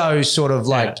was so sort of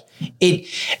it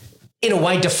in a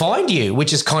way defined you,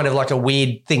 which is kind of like a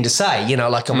weird thing to say, you know,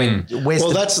 like, I mean, where's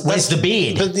the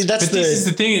beard? But this is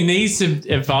the thing. It needs to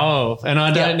evolve, and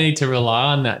I don't need to rely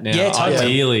on that now,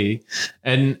 ideally.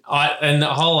 And the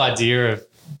whole idea of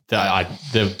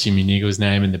the Jimmy Niggles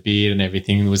name and the beard and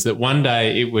everything was that one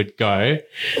day it would go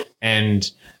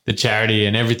and the charity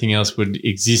and everything else would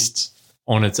exist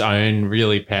on its own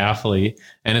really powerfully,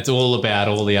 and it's all about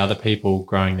all the other people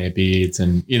growing their beards,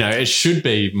 and you know it should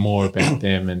be more about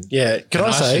them. And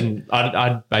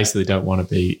I basically don't want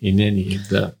to be in any of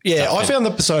the I found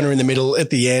the persona in the middle at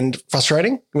the end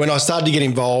frustrating when I started to get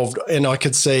involved, and I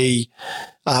could see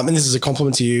and this is a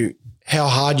compliment to you, how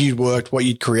hard you'd worked, what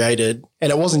you'd created.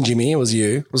 And it wasn't Jimmy, it was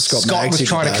you. It was Scott. Scott was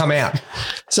trying to come out.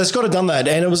 So Scott had done that,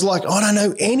 and it was like, I don't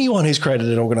know anyone who's created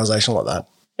an organisation like that.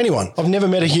 Anyone. I've never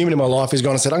met a human in my life who's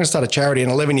gone and said, I'm going to start a charity,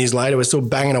 and 11 years later, we're still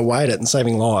banging away at it and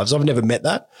saving lives. I've never met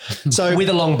that. So with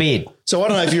a long beard. So I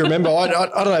don't know if you remember, I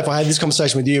don't know if I had this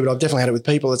conversation with you, but I've definitely had it with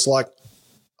people. It's like,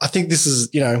 I think this is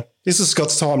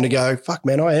Scott's time to go, fuck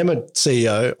man, I am a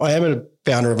CEO. I am a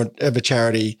founder of a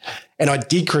charity, and I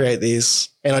did create this,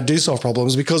 and I do solve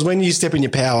problems, because when you step in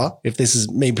your power, if this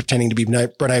is me pretending to be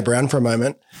Brene Brown for a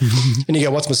moment, and you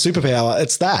go, what's my superpower?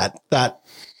 It's that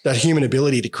human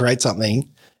ability to create something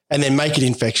and then make it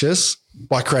infectious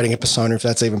by creating a persona, if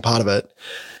that's even part of it.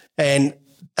 And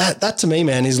that to me,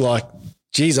 man, is like,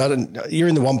 geez, you're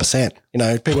in the 1%. You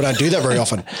know, people don't do that very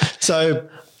often. So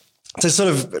to sort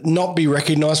of not be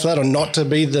recognized for that, or not to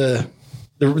be the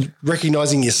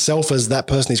recognizing yourself as that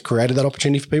person who's created that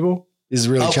opportunity for people is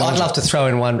really challenging. I'd love to throw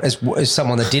in one as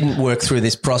someone that didn't work through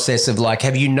this process of like,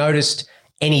 have you noticed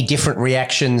any different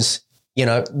reactions, you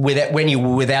know, when you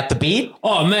were without the beard?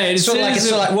 Oh man, it's sort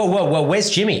of like, whoa, where's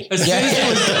Jimmy? What's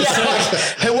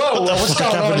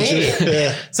going on here?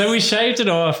 Yeah. So we shaved it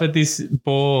off at this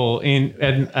ball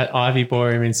at Ivy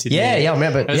Ballroom in Sydney. Yeah, I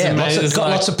remember.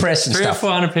 Lots of press and 300 or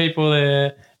 400 people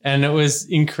there, and it was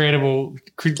incredible.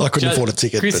 I couldn't afford a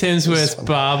ticket. Chris Hemsworth's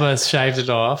barber shaved it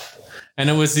off, and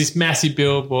it was this massive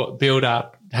build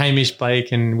up. Hamish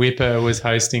Blake and Whipper was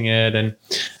hosting it, and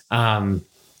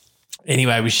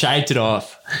anyway, we shaved it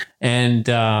off, and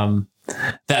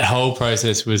that whole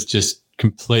process was just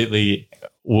completely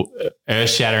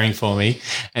earth-shattering for me.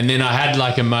 And then I had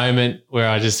like a moment where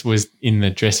I just was in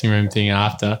the dressing room thing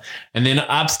after, and then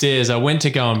upstairs I went to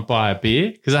go and buy a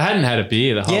beer because I hadn't had a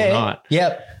beer the whole night.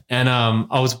 Yep. And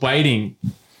I was waiting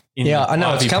in I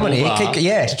know it's coming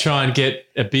here. To try and get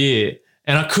a beer,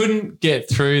 and I couldn't get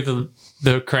through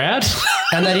the crowd.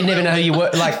 And they didn't even know who you were.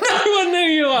 Like, no one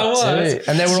knew who I was.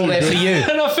 And they were all there for you.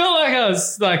 And I felt like I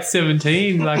was like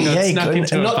 17, like I snuck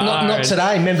into a bar. Not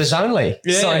today, members only.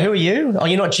 Yeah. So who are you? Oh,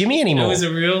 you're not Jimmy anymore. It was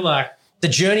a real the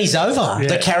journey's over. Yeah.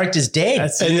 The character's dead.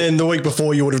 And then the week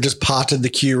before you would have just parted the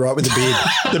queue right with the beard.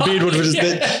 The beard would have just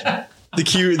been... The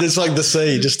queue, there's like the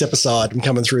sea, just step aside. I'm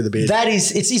coming through the beard.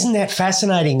 Isn't that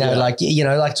fascinating though? Yeah. Like, you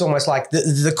know, like it's almost like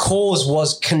the cause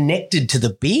was connected to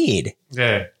the beard.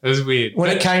 Yeah, it was weird. When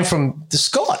it came from the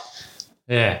Scott.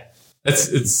 Yeah, it's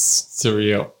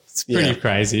surreal. It's pretty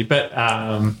crazy, but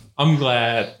I'm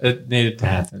glad it needed to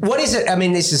happen. What is it? I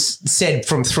mean, this is said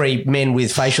from three men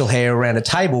with facial hair around a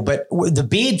table, but the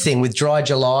beard thing with Dry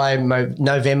July,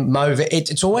 November,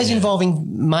 it's always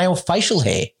involving male facial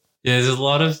hair. Yeah, there's a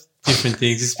lot of different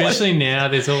things, especially now.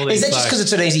 There's all these. Is that just because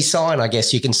it's an easy sign? I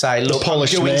guess you can say, "Look, I'm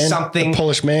doing something." The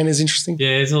polished man is interesting.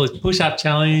 Yeah, there's all this push-up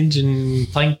challenge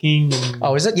and planking.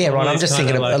 And is it? Yeah, right. I'm just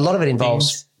thinking a lot of it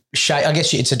involves shape. I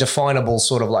guess it's a definable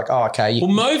sort of like, okay. Well,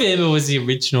 Movember was the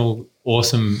original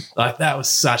awesome. Like that was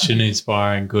such an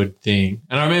inspiring, good thing,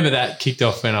 and I remember that kicked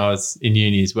off when I was in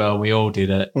uni as well. We all did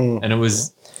it, and it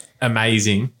was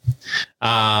amazing.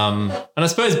 And I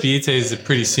suppose Beauty is a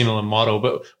pretty similar model,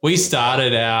 but we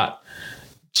started out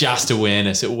just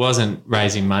awareness. It wasn't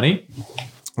raising money.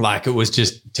 Like it was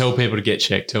just tell people to get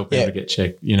checked, to get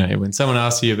checked. You know, when someone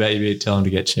asks you about your beard, tell them to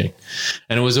get checked.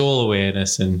 And it was all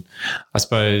awareness. And I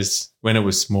suppose when it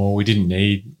was small, we didn't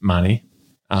need money.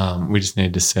 We just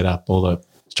needed to set up all the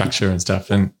structure and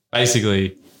stuff. And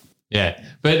basically,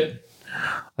 but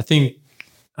I think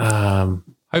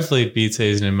hopefully beard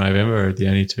season and Movember are the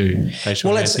only two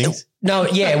facial hair things. No,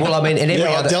 yeah. Well, I mean, and every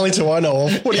other. The only two I know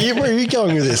of. Where are you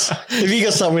going with this? Have you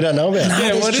got something we don't know about?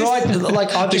 No, I've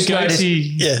just noticed.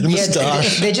 Yeah, the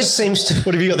moustache. There just seems to.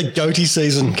 What have you got? The goatee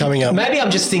season coming up. Maybe I'm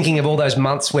just thinking of all those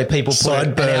months where people put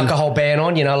an alcohol ban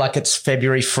on. You know, like it's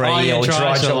February free or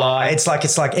dry July. It's like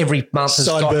every month has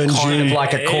got kind of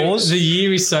like a cause. The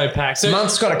year is so packed. So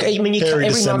month's got a. I mean,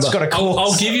 every month's got a cause.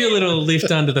 I'll give you a little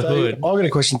lift under the hood. I've got a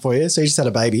question for you. So you just had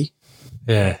a baby.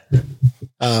 Yeah.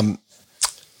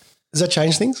 Does that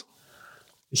change things?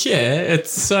 Yeah,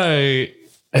 it's so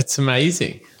It's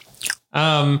amazing.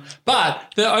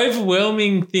 But the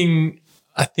overwhelming thing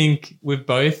I think we've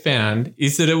both found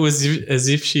is that it was as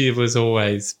if she was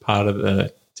always part of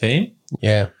the team.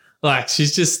 Yeah. Like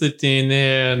she's just slipped in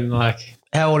there and like.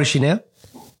 How old is she now?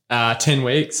 10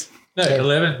 weeks. No,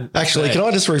 11. Actually, can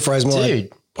I just rephrase my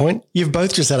point? You've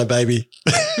both just had a baby.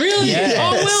 Really? Yes.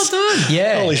 Oh, well done.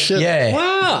 Yeah. Holy shit. Yeah.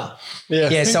 Wow.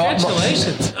 Yeah. So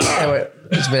congratulations.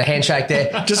 It's a bit of a handshake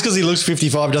there. Just because he looks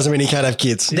 55 doesn't mean he can't have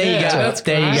kids. There you go.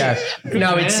 There you go.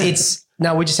 No, it's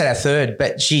no, we just had our third,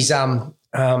 but she's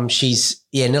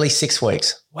nearly 6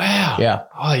 weeks. Wow. Yeah.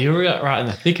 Oh, you're right in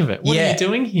the thick of it. What are you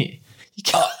doing here? You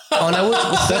can't. Oh no,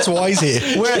 that's why he's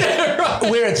here.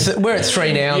 We're at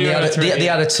 3 now. The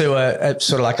other two are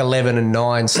sort of like 11 and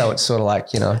 9. So it's sort of like,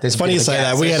 there's. It's funny you say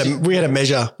that. We had a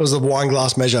measure. It was the wine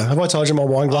glass measure. Have I told you my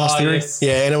wine glass theory? Yes.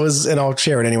 Yeah, and I'll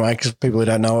share it anyway because people who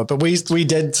don't know it. But we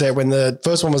did say when the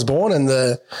first one was born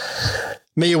and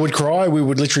Mia would cry, we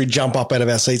would literally jump up out of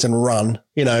our seats and run.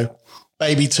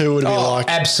 Baby 2 would be like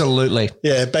absolutely.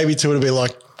 Yeah, baby 2 would be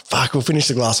like, fuck, we'll finish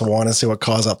the glass of wine and see what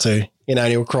Kai's up to. And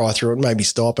he'll cry through it, maybe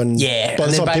stop. And by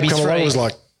the time people come along, it was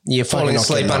like, you're falling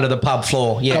asleep under the pub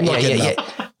floor. Yeah, I'm not getting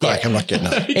up. Like, I'm not getting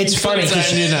up. It's funny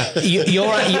because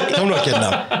I'm not getting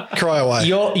up. Cry away.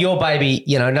 Your baby,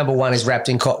 number 1 is wrapped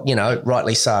in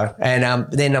rightly so.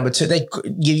 And then number 2,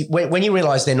 when you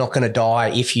realise they're not going to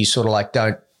die if you sort of like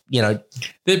don't,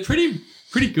 They're pretty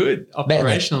good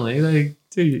operationally. They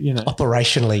do,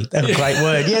 Operationally. That's a great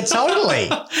word. Yeah, totally.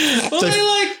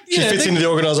 She fits into the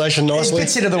organisation nicely. It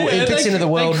fits into the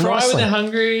world they cry nicely. when they're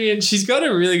hungry, and she's got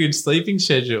a really good sleeping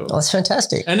schedule. Oh, that's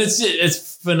fantastic. And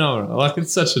it's phenomenal. Like,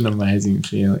 it's such an amazing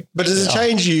feeling. But does it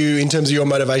change you in terms of your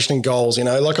motivation and goals?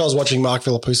 Like I was watching Mark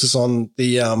Philippoussis on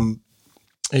the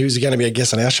he was going to be a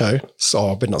guest on our show.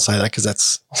 So I better not say that because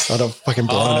that's I don't fucking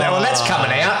blow it. Well, that's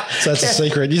coming out. So that's a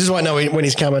secret. You just won't know when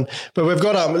he's coming. But we've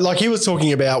got like he was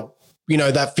talking about,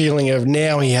 that feeling of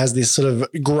now he has this sort of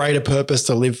greater purpose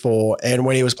to live for. And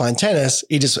when he was playing tennis,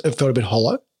 it felt a bit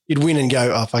hollow. He'd win and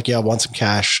go, oh, fuck yeah, I want some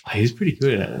cash. Oh, he's pretty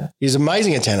good at it. He's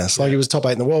amazing at tennis. Like he was top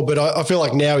 8 in the world. But I feel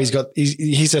like now he said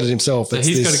it himself. So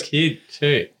he's got a kid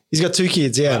too. He's got 2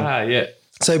 kids, yeah. Ah, yeah.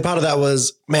 So part of that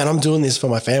was, man, I'm doing this for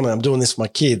my family. I'm doing this for my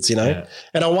kids, Yeah.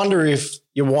 And I wonder if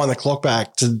you wind the clock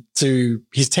back to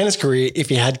his tennis career, if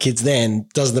he had kids then,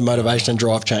 does the motivation and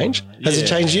drive change? Has it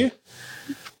changed you?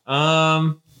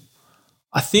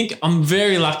 I think I'm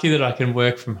very lucky that I can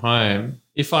work from home.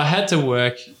 If I had to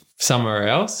work somewhere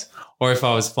else or if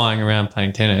I was flying around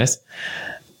playing tennis,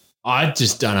 I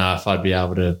just don't know if I'd be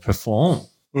able to perform.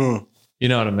 Mm. You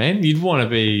know what I mean? You'd want to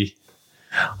be,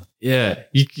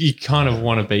 you kind of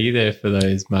want to be there for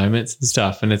those moments and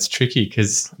stuff. And it's tricky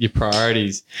because your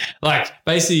priorities, like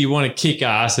basically you want to kick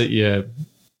ass at your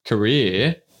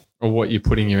career or what you're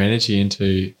putting your energy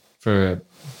into for a,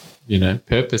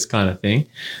 purpose kind of thing.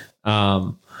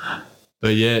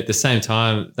 But yeah, at the same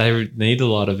time, they need a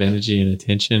lot of energy and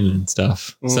attention and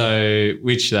stuff. So,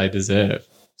 which they deserve.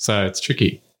 So it's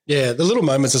tricky. Yeah, the little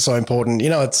moments are so important. I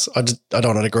don't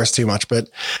want to digress too much, but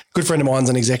a good friend of mine's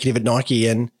an executive at Nike,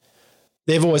 and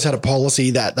they've always had a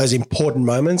policy that those important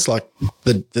moments, like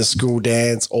the school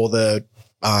dance or the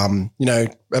a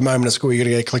moment at school, you're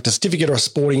going to collect a certificate or a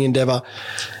sporting endeavor,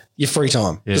 your free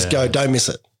time. Yeah. Just go, don't miss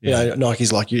it. Yeah.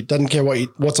 Nike's like, you doesn't care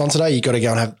what's on today. You got to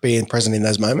go and be present in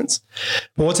those moments.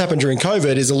 But what's happened during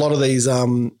COVID is a lot of these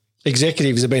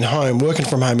executives have been home, working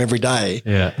from home every day,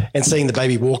 and seeing the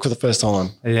baby walk for the first time,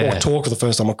 or talk for the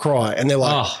first time, or cry, and they're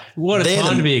like, "Oh, what a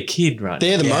time to be a kid!" Right?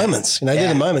 They're the moments, they're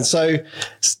the moments. So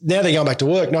now they're going back to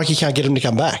work. Nike can't get them to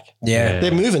come back. Yeah,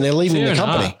 they're moving. They're leaving the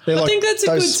company. I think that's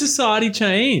a good society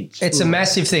change. It's a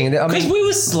massive thing. Because we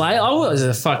were I was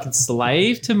a fucking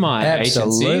slave to my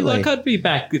agency. Like I'd be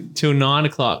back till 9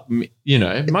 o'clock.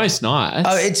 Most nights.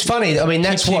 Oh, it's funny. I mean,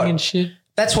 that's what. And shit.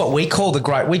 That's what we call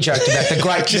we joked about the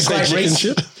great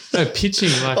reset. No, pitching.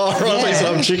 Like,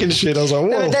 some chicken shit. I was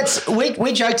like, whoa.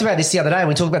 We joked about this the other day and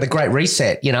we talked about the great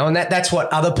reset, and that's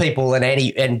what other people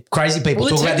and crazy people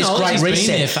talk about, this great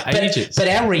reset. But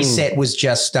our reset was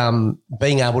just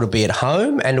being able to be at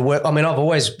home and work. I mean, I've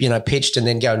always, pitched and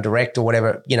then go and direct or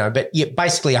whatever, but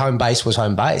basically home base was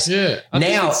home base. Yeah.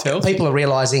 Now people are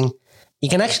realizing you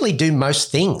can actually do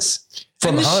most things.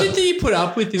 And the shit that you put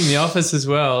up with in the office as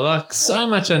well, like so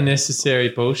much unnecessary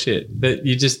bullshit that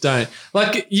you just don't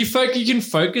like. You can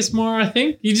focus more. I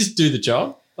think you just do the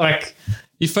job. Like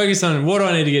you focus on what do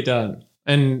I need to get done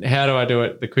and how do I do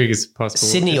it the quickest possible.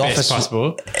 Sydney office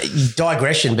possible.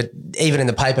 Digression, but even in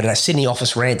the paper today, Sydney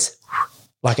office rents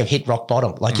like have hit rock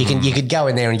bottom. Like you could go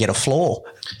in there and get a floor.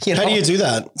 How do you do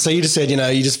that? So you just said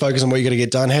you just focus on what you got to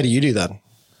get done. How do you do that?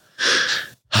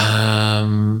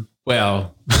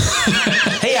 Well,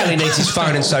 he only needs his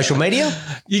phone and social media.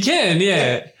 You can,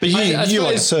 yeah. But you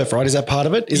like to surf, right? Is that part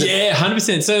of it? Yeah,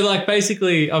 100%. So like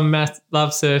basically I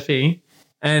love surfing,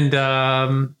 and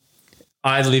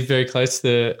I live very close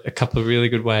to a couple of really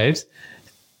good waves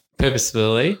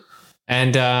purposefully,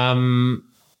 and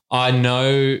I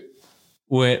know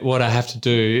what I have to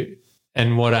do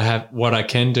and what I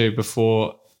can do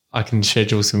before I can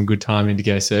schedule some good time in to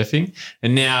go surfing.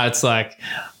 And now it's like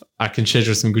I can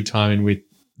schedule some good time in with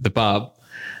the bub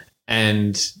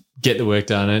and get the work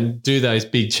done and do those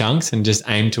big chunks and just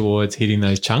aim towards hitting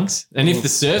those chunks. And if the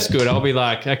surf's good, I'll be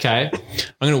like, okay,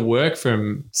 I'm going to work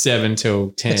from 7 till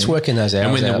 10. It's working those hours.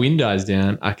 And when the wind dies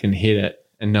down, I can hit it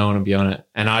and no one will be on it.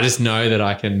 And I just know that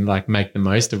I can like make the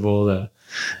most of all the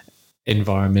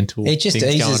environmental it just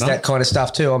things eases going on. that kind of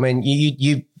stuff too. I mean,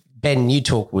 you Ben, you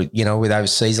talk with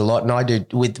overseas a lot, and I do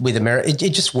with America. It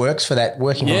just works for that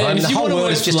working from home. The whole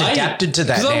world is just adapted to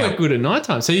that now. Because I work good at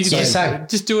nighttime, so you can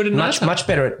just do it at nighttime. Much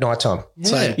better at nighttime. Yeah.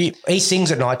 So he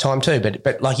sings at nighttime too,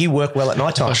 but like you work well at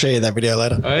nighttime. I'll show you that video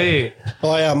later. Hey.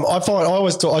 I talk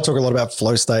a lot about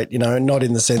flow state, not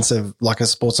in the sense of like a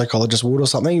sports psychologist would or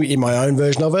something, in my own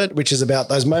version of it, which is about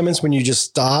those moments when you just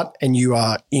start and you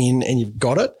are in and you've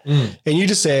got it. And you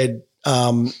just said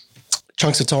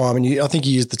chunks of time, and I think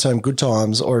you used the term good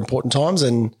times or important times,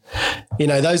 and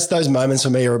those moments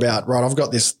for me are about, right, I've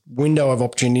got this window of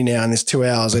opportunity now in this 2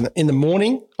 hours, and in the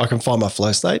morning I can find my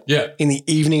flow state. Yeah. In the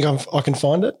evening I can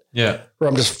find it. Yeah. Where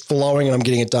I'm just flowing and I'm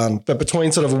getting it done. But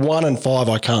between sort of 1 and 5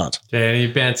 I can't. Yeah, and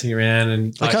you're bouncing around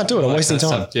and I can't do it. I'm wasting time.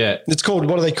 Stuff. Yeah. It's called,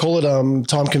 what do they call it?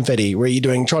 Time confetti, where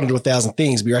you're trying to do 1,000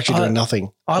 things, but you're actually doing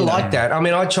nothing. I like that. I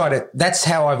mean, that's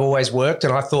how I've always worked,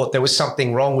 and I thought there was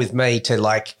something wrong with me to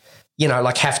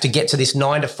have to get to this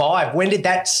 9 to 5. When did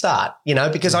that start?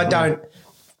 Because I don't,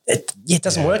 it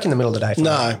doesn't work in the middle of the day.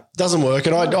 No, it doesn't work.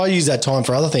 And I use that time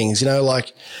for other things,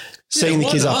 like seeing the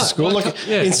kids after school.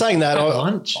 In saying that,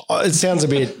 it sounds a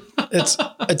bit,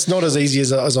 it's not as easy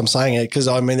as I'm saying it, because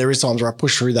I mean, there is times where I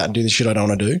push through that and do the shit I don't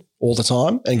want to do all the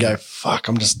time and go, fuck,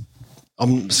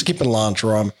 I'm skipping lunch,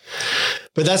 but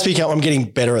I'm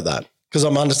getting better at that. Because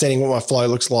I'm understanding what my flow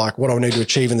looks like, what I need to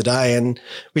achieve in the day. And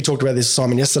we talked about this,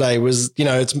 Simon, yesterday was,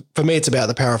 for me, it's about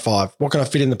the power of 5. What can I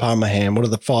fit in the palm of my hand? What are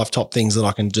the 5 top things that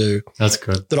I can do? That's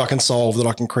good. That I can solve, that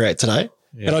I can create today.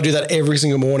 Yeah. And I do that every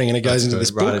single morning, and it goes into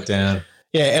this book. Write it down.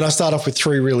 Yeah. And I start off with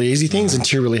 3 really easy things and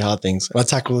 2 really hard things. And I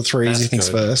tackle the 3 easy things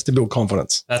first to build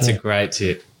confidence. That's a great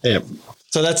tip. Yeah.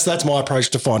 So that's my approach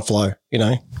to find flow,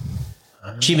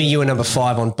 Jimmy, you were number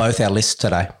 5 on both our lists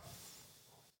today.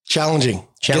 Challenging.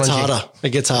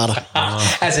 It gets harder.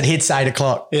 As it hits 8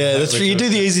 o'clock. Yeah, that's true. You do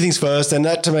the easy things first, and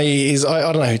that to me is,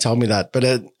 I don't know who told me that, but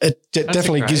it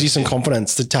definitely gives you some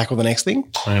confidence to tackle the next thing.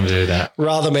 I'm going to do that.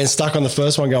 Rather than being stuck on the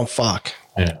first one going, fuck.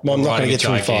 Yeah. Well, I'm not going to get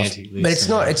through 5. But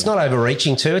it's not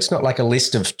overreaching too. It's not like a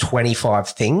list of 25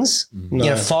 things. No.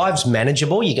 5's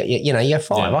manageable. You go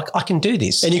 5. Yeah. I can do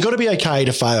this. And you've got to be okay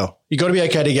to fail. You've got to be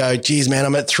okay to go, geez, man,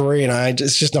 I'm at 3 and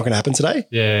it's just not going to happen today.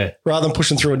 Yeah. Rather than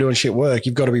pushing through and doing shit work,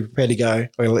 you've got to be prepared to go, I'm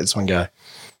going to let this one go.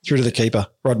 Through to the keeper.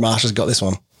 Rod Marshall's got this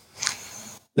one.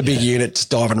 The big unit just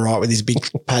diving right with his big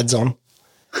pads on.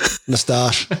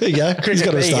 Moustache. There you go. He's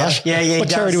got a moustache. Yeah. What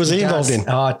charity was he involved in?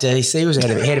 Oh, DC. He was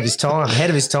ahead of his time.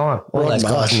 All those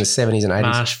guys in the 70s and 80s.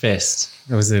 Marsh Fest.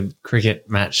 It was a cricket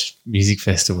match music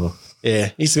festival.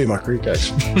 Yeah. He used to be my cricket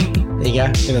coach. There you go.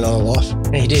 In another life.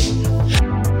 Yeah, he did.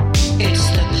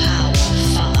 It's the Power 5.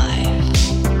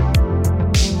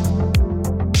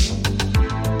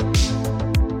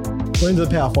 We're into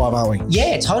the Power 5, aren't we?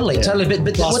 Yeah, totally.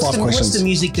 But what's the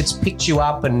music that's picked you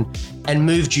up and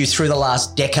moved you through the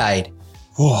last decade?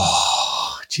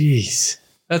 Oh, jeez.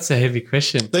 That's a heavy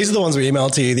question. These are the ones we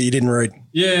emailed to you that you didn't read.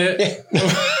 Yeah.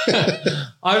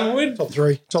 I would. Top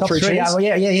three. Yeah. I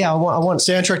want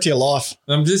soundtrack to your life.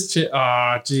 I'm just,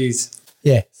 jeez.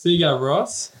 Yeah. Seagull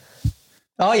Ross.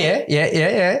 Oh,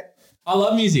 yeah. I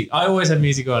love music. I always have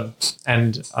music on,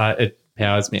 and it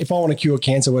powers me. If I want to cure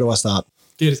cancer, where do I start?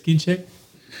 Get a skin check.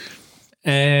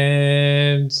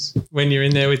 And when you're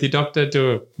in there with your doctor,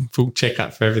 do a full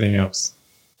checkup for everything else.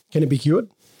 Can it be cured?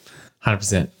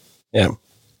 100%. Yeah.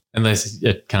 Unless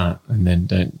it can't, and then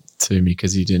don't sue me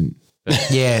because you didn't.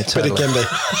 Yeah, totally. But it can be.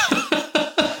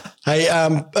 Hey,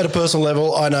 at a personal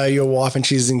level, I know your wife and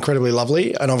she's incredibly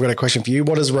lovely, and I've got a question for you.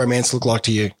 What does romance look like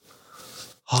to you?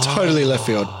 Totally left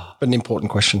field, but an important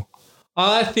question.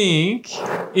 I think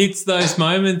it's those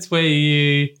moments where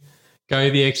you go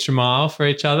the extra mile for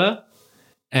each other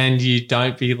and you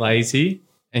don't be lazy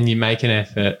and you make an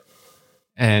effort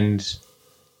and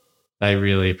they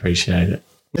really appreciate it.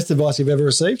 Best advice you've ever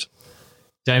received?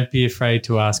 Don't be afraid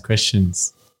to ask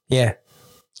questions. Yeah.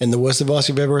 And the worst advice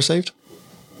you've ever received?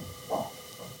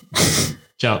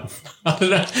 Jump. I don't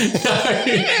know.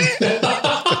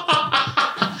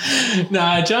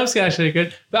 No, jump's actually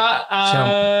good. But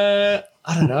I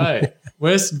don't know.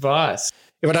 Worst advice.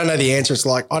 If I don't know the answer, it's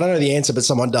like, I don't know the answer, but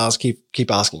someone does. Keep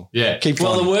asking. Yeah. Keep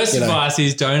trying, the worst advice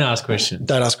is don't ask questions.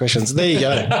 Don't ask questions. There you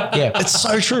go. Yeah. It's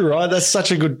so true, right? That's such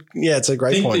a good, it's a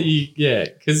great point.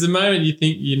 Because the moment you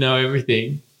think you know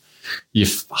everything, you're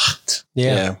fucked.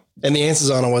 Yeah. And the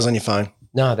answers aren't always on your phone.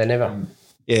 No, they're never.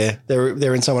 Yeah.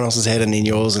 They're in someone else's head and in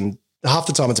yours. And half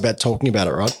the time it's about talking about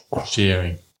it, right?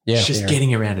 Sharing. Yeah. It's just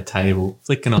getting around a table,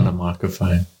 flicking on a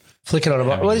microphone. Well,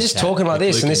 they're just talking like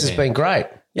this, and this has been great.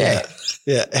 Yeah.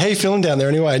 Yeah. How are you feeling down there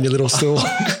anyway in your little stool?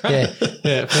 Yeah.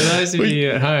 For those of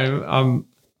you at home, I'm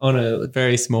on a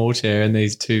very small chair and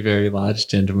these two very large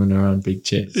gentlemen are on big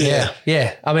chairs. Yeah.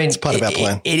 I mean, it's part of our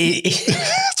plan.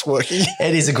 It's working.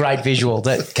 It is a great visual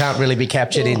that can't really be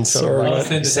captured in sort of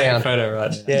send sound. A photo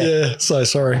right now. Yeah. So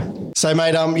sorry. So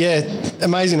mate,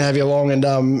 amazing to have you along, and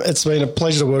it's been a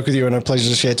pleasure to work with you and a pleasure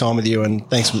to share time with you, and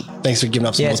thanks for giving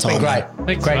up some more time. Yeah, it's been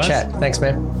great. Great chat. Thanks,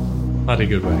 man. Had a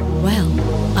good way.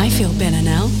 Well, I feel better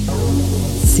now.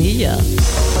 See ya.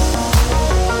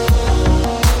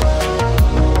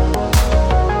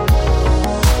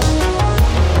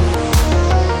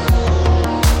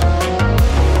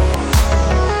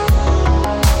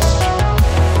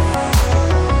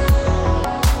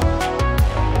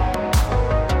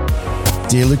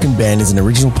 Dear Luke and Ben is an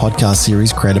original podcast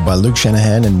series created by Luke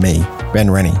Shanahan and me, Ben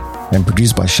Rennie, and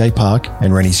produced by Shay Park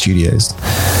and Rennie Studios.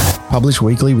 Published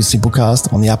weekly with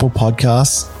Simplecast on the Apple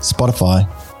Podcasts, Spotify,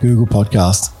 Google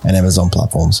Podcasts, and Amazon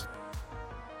platforms.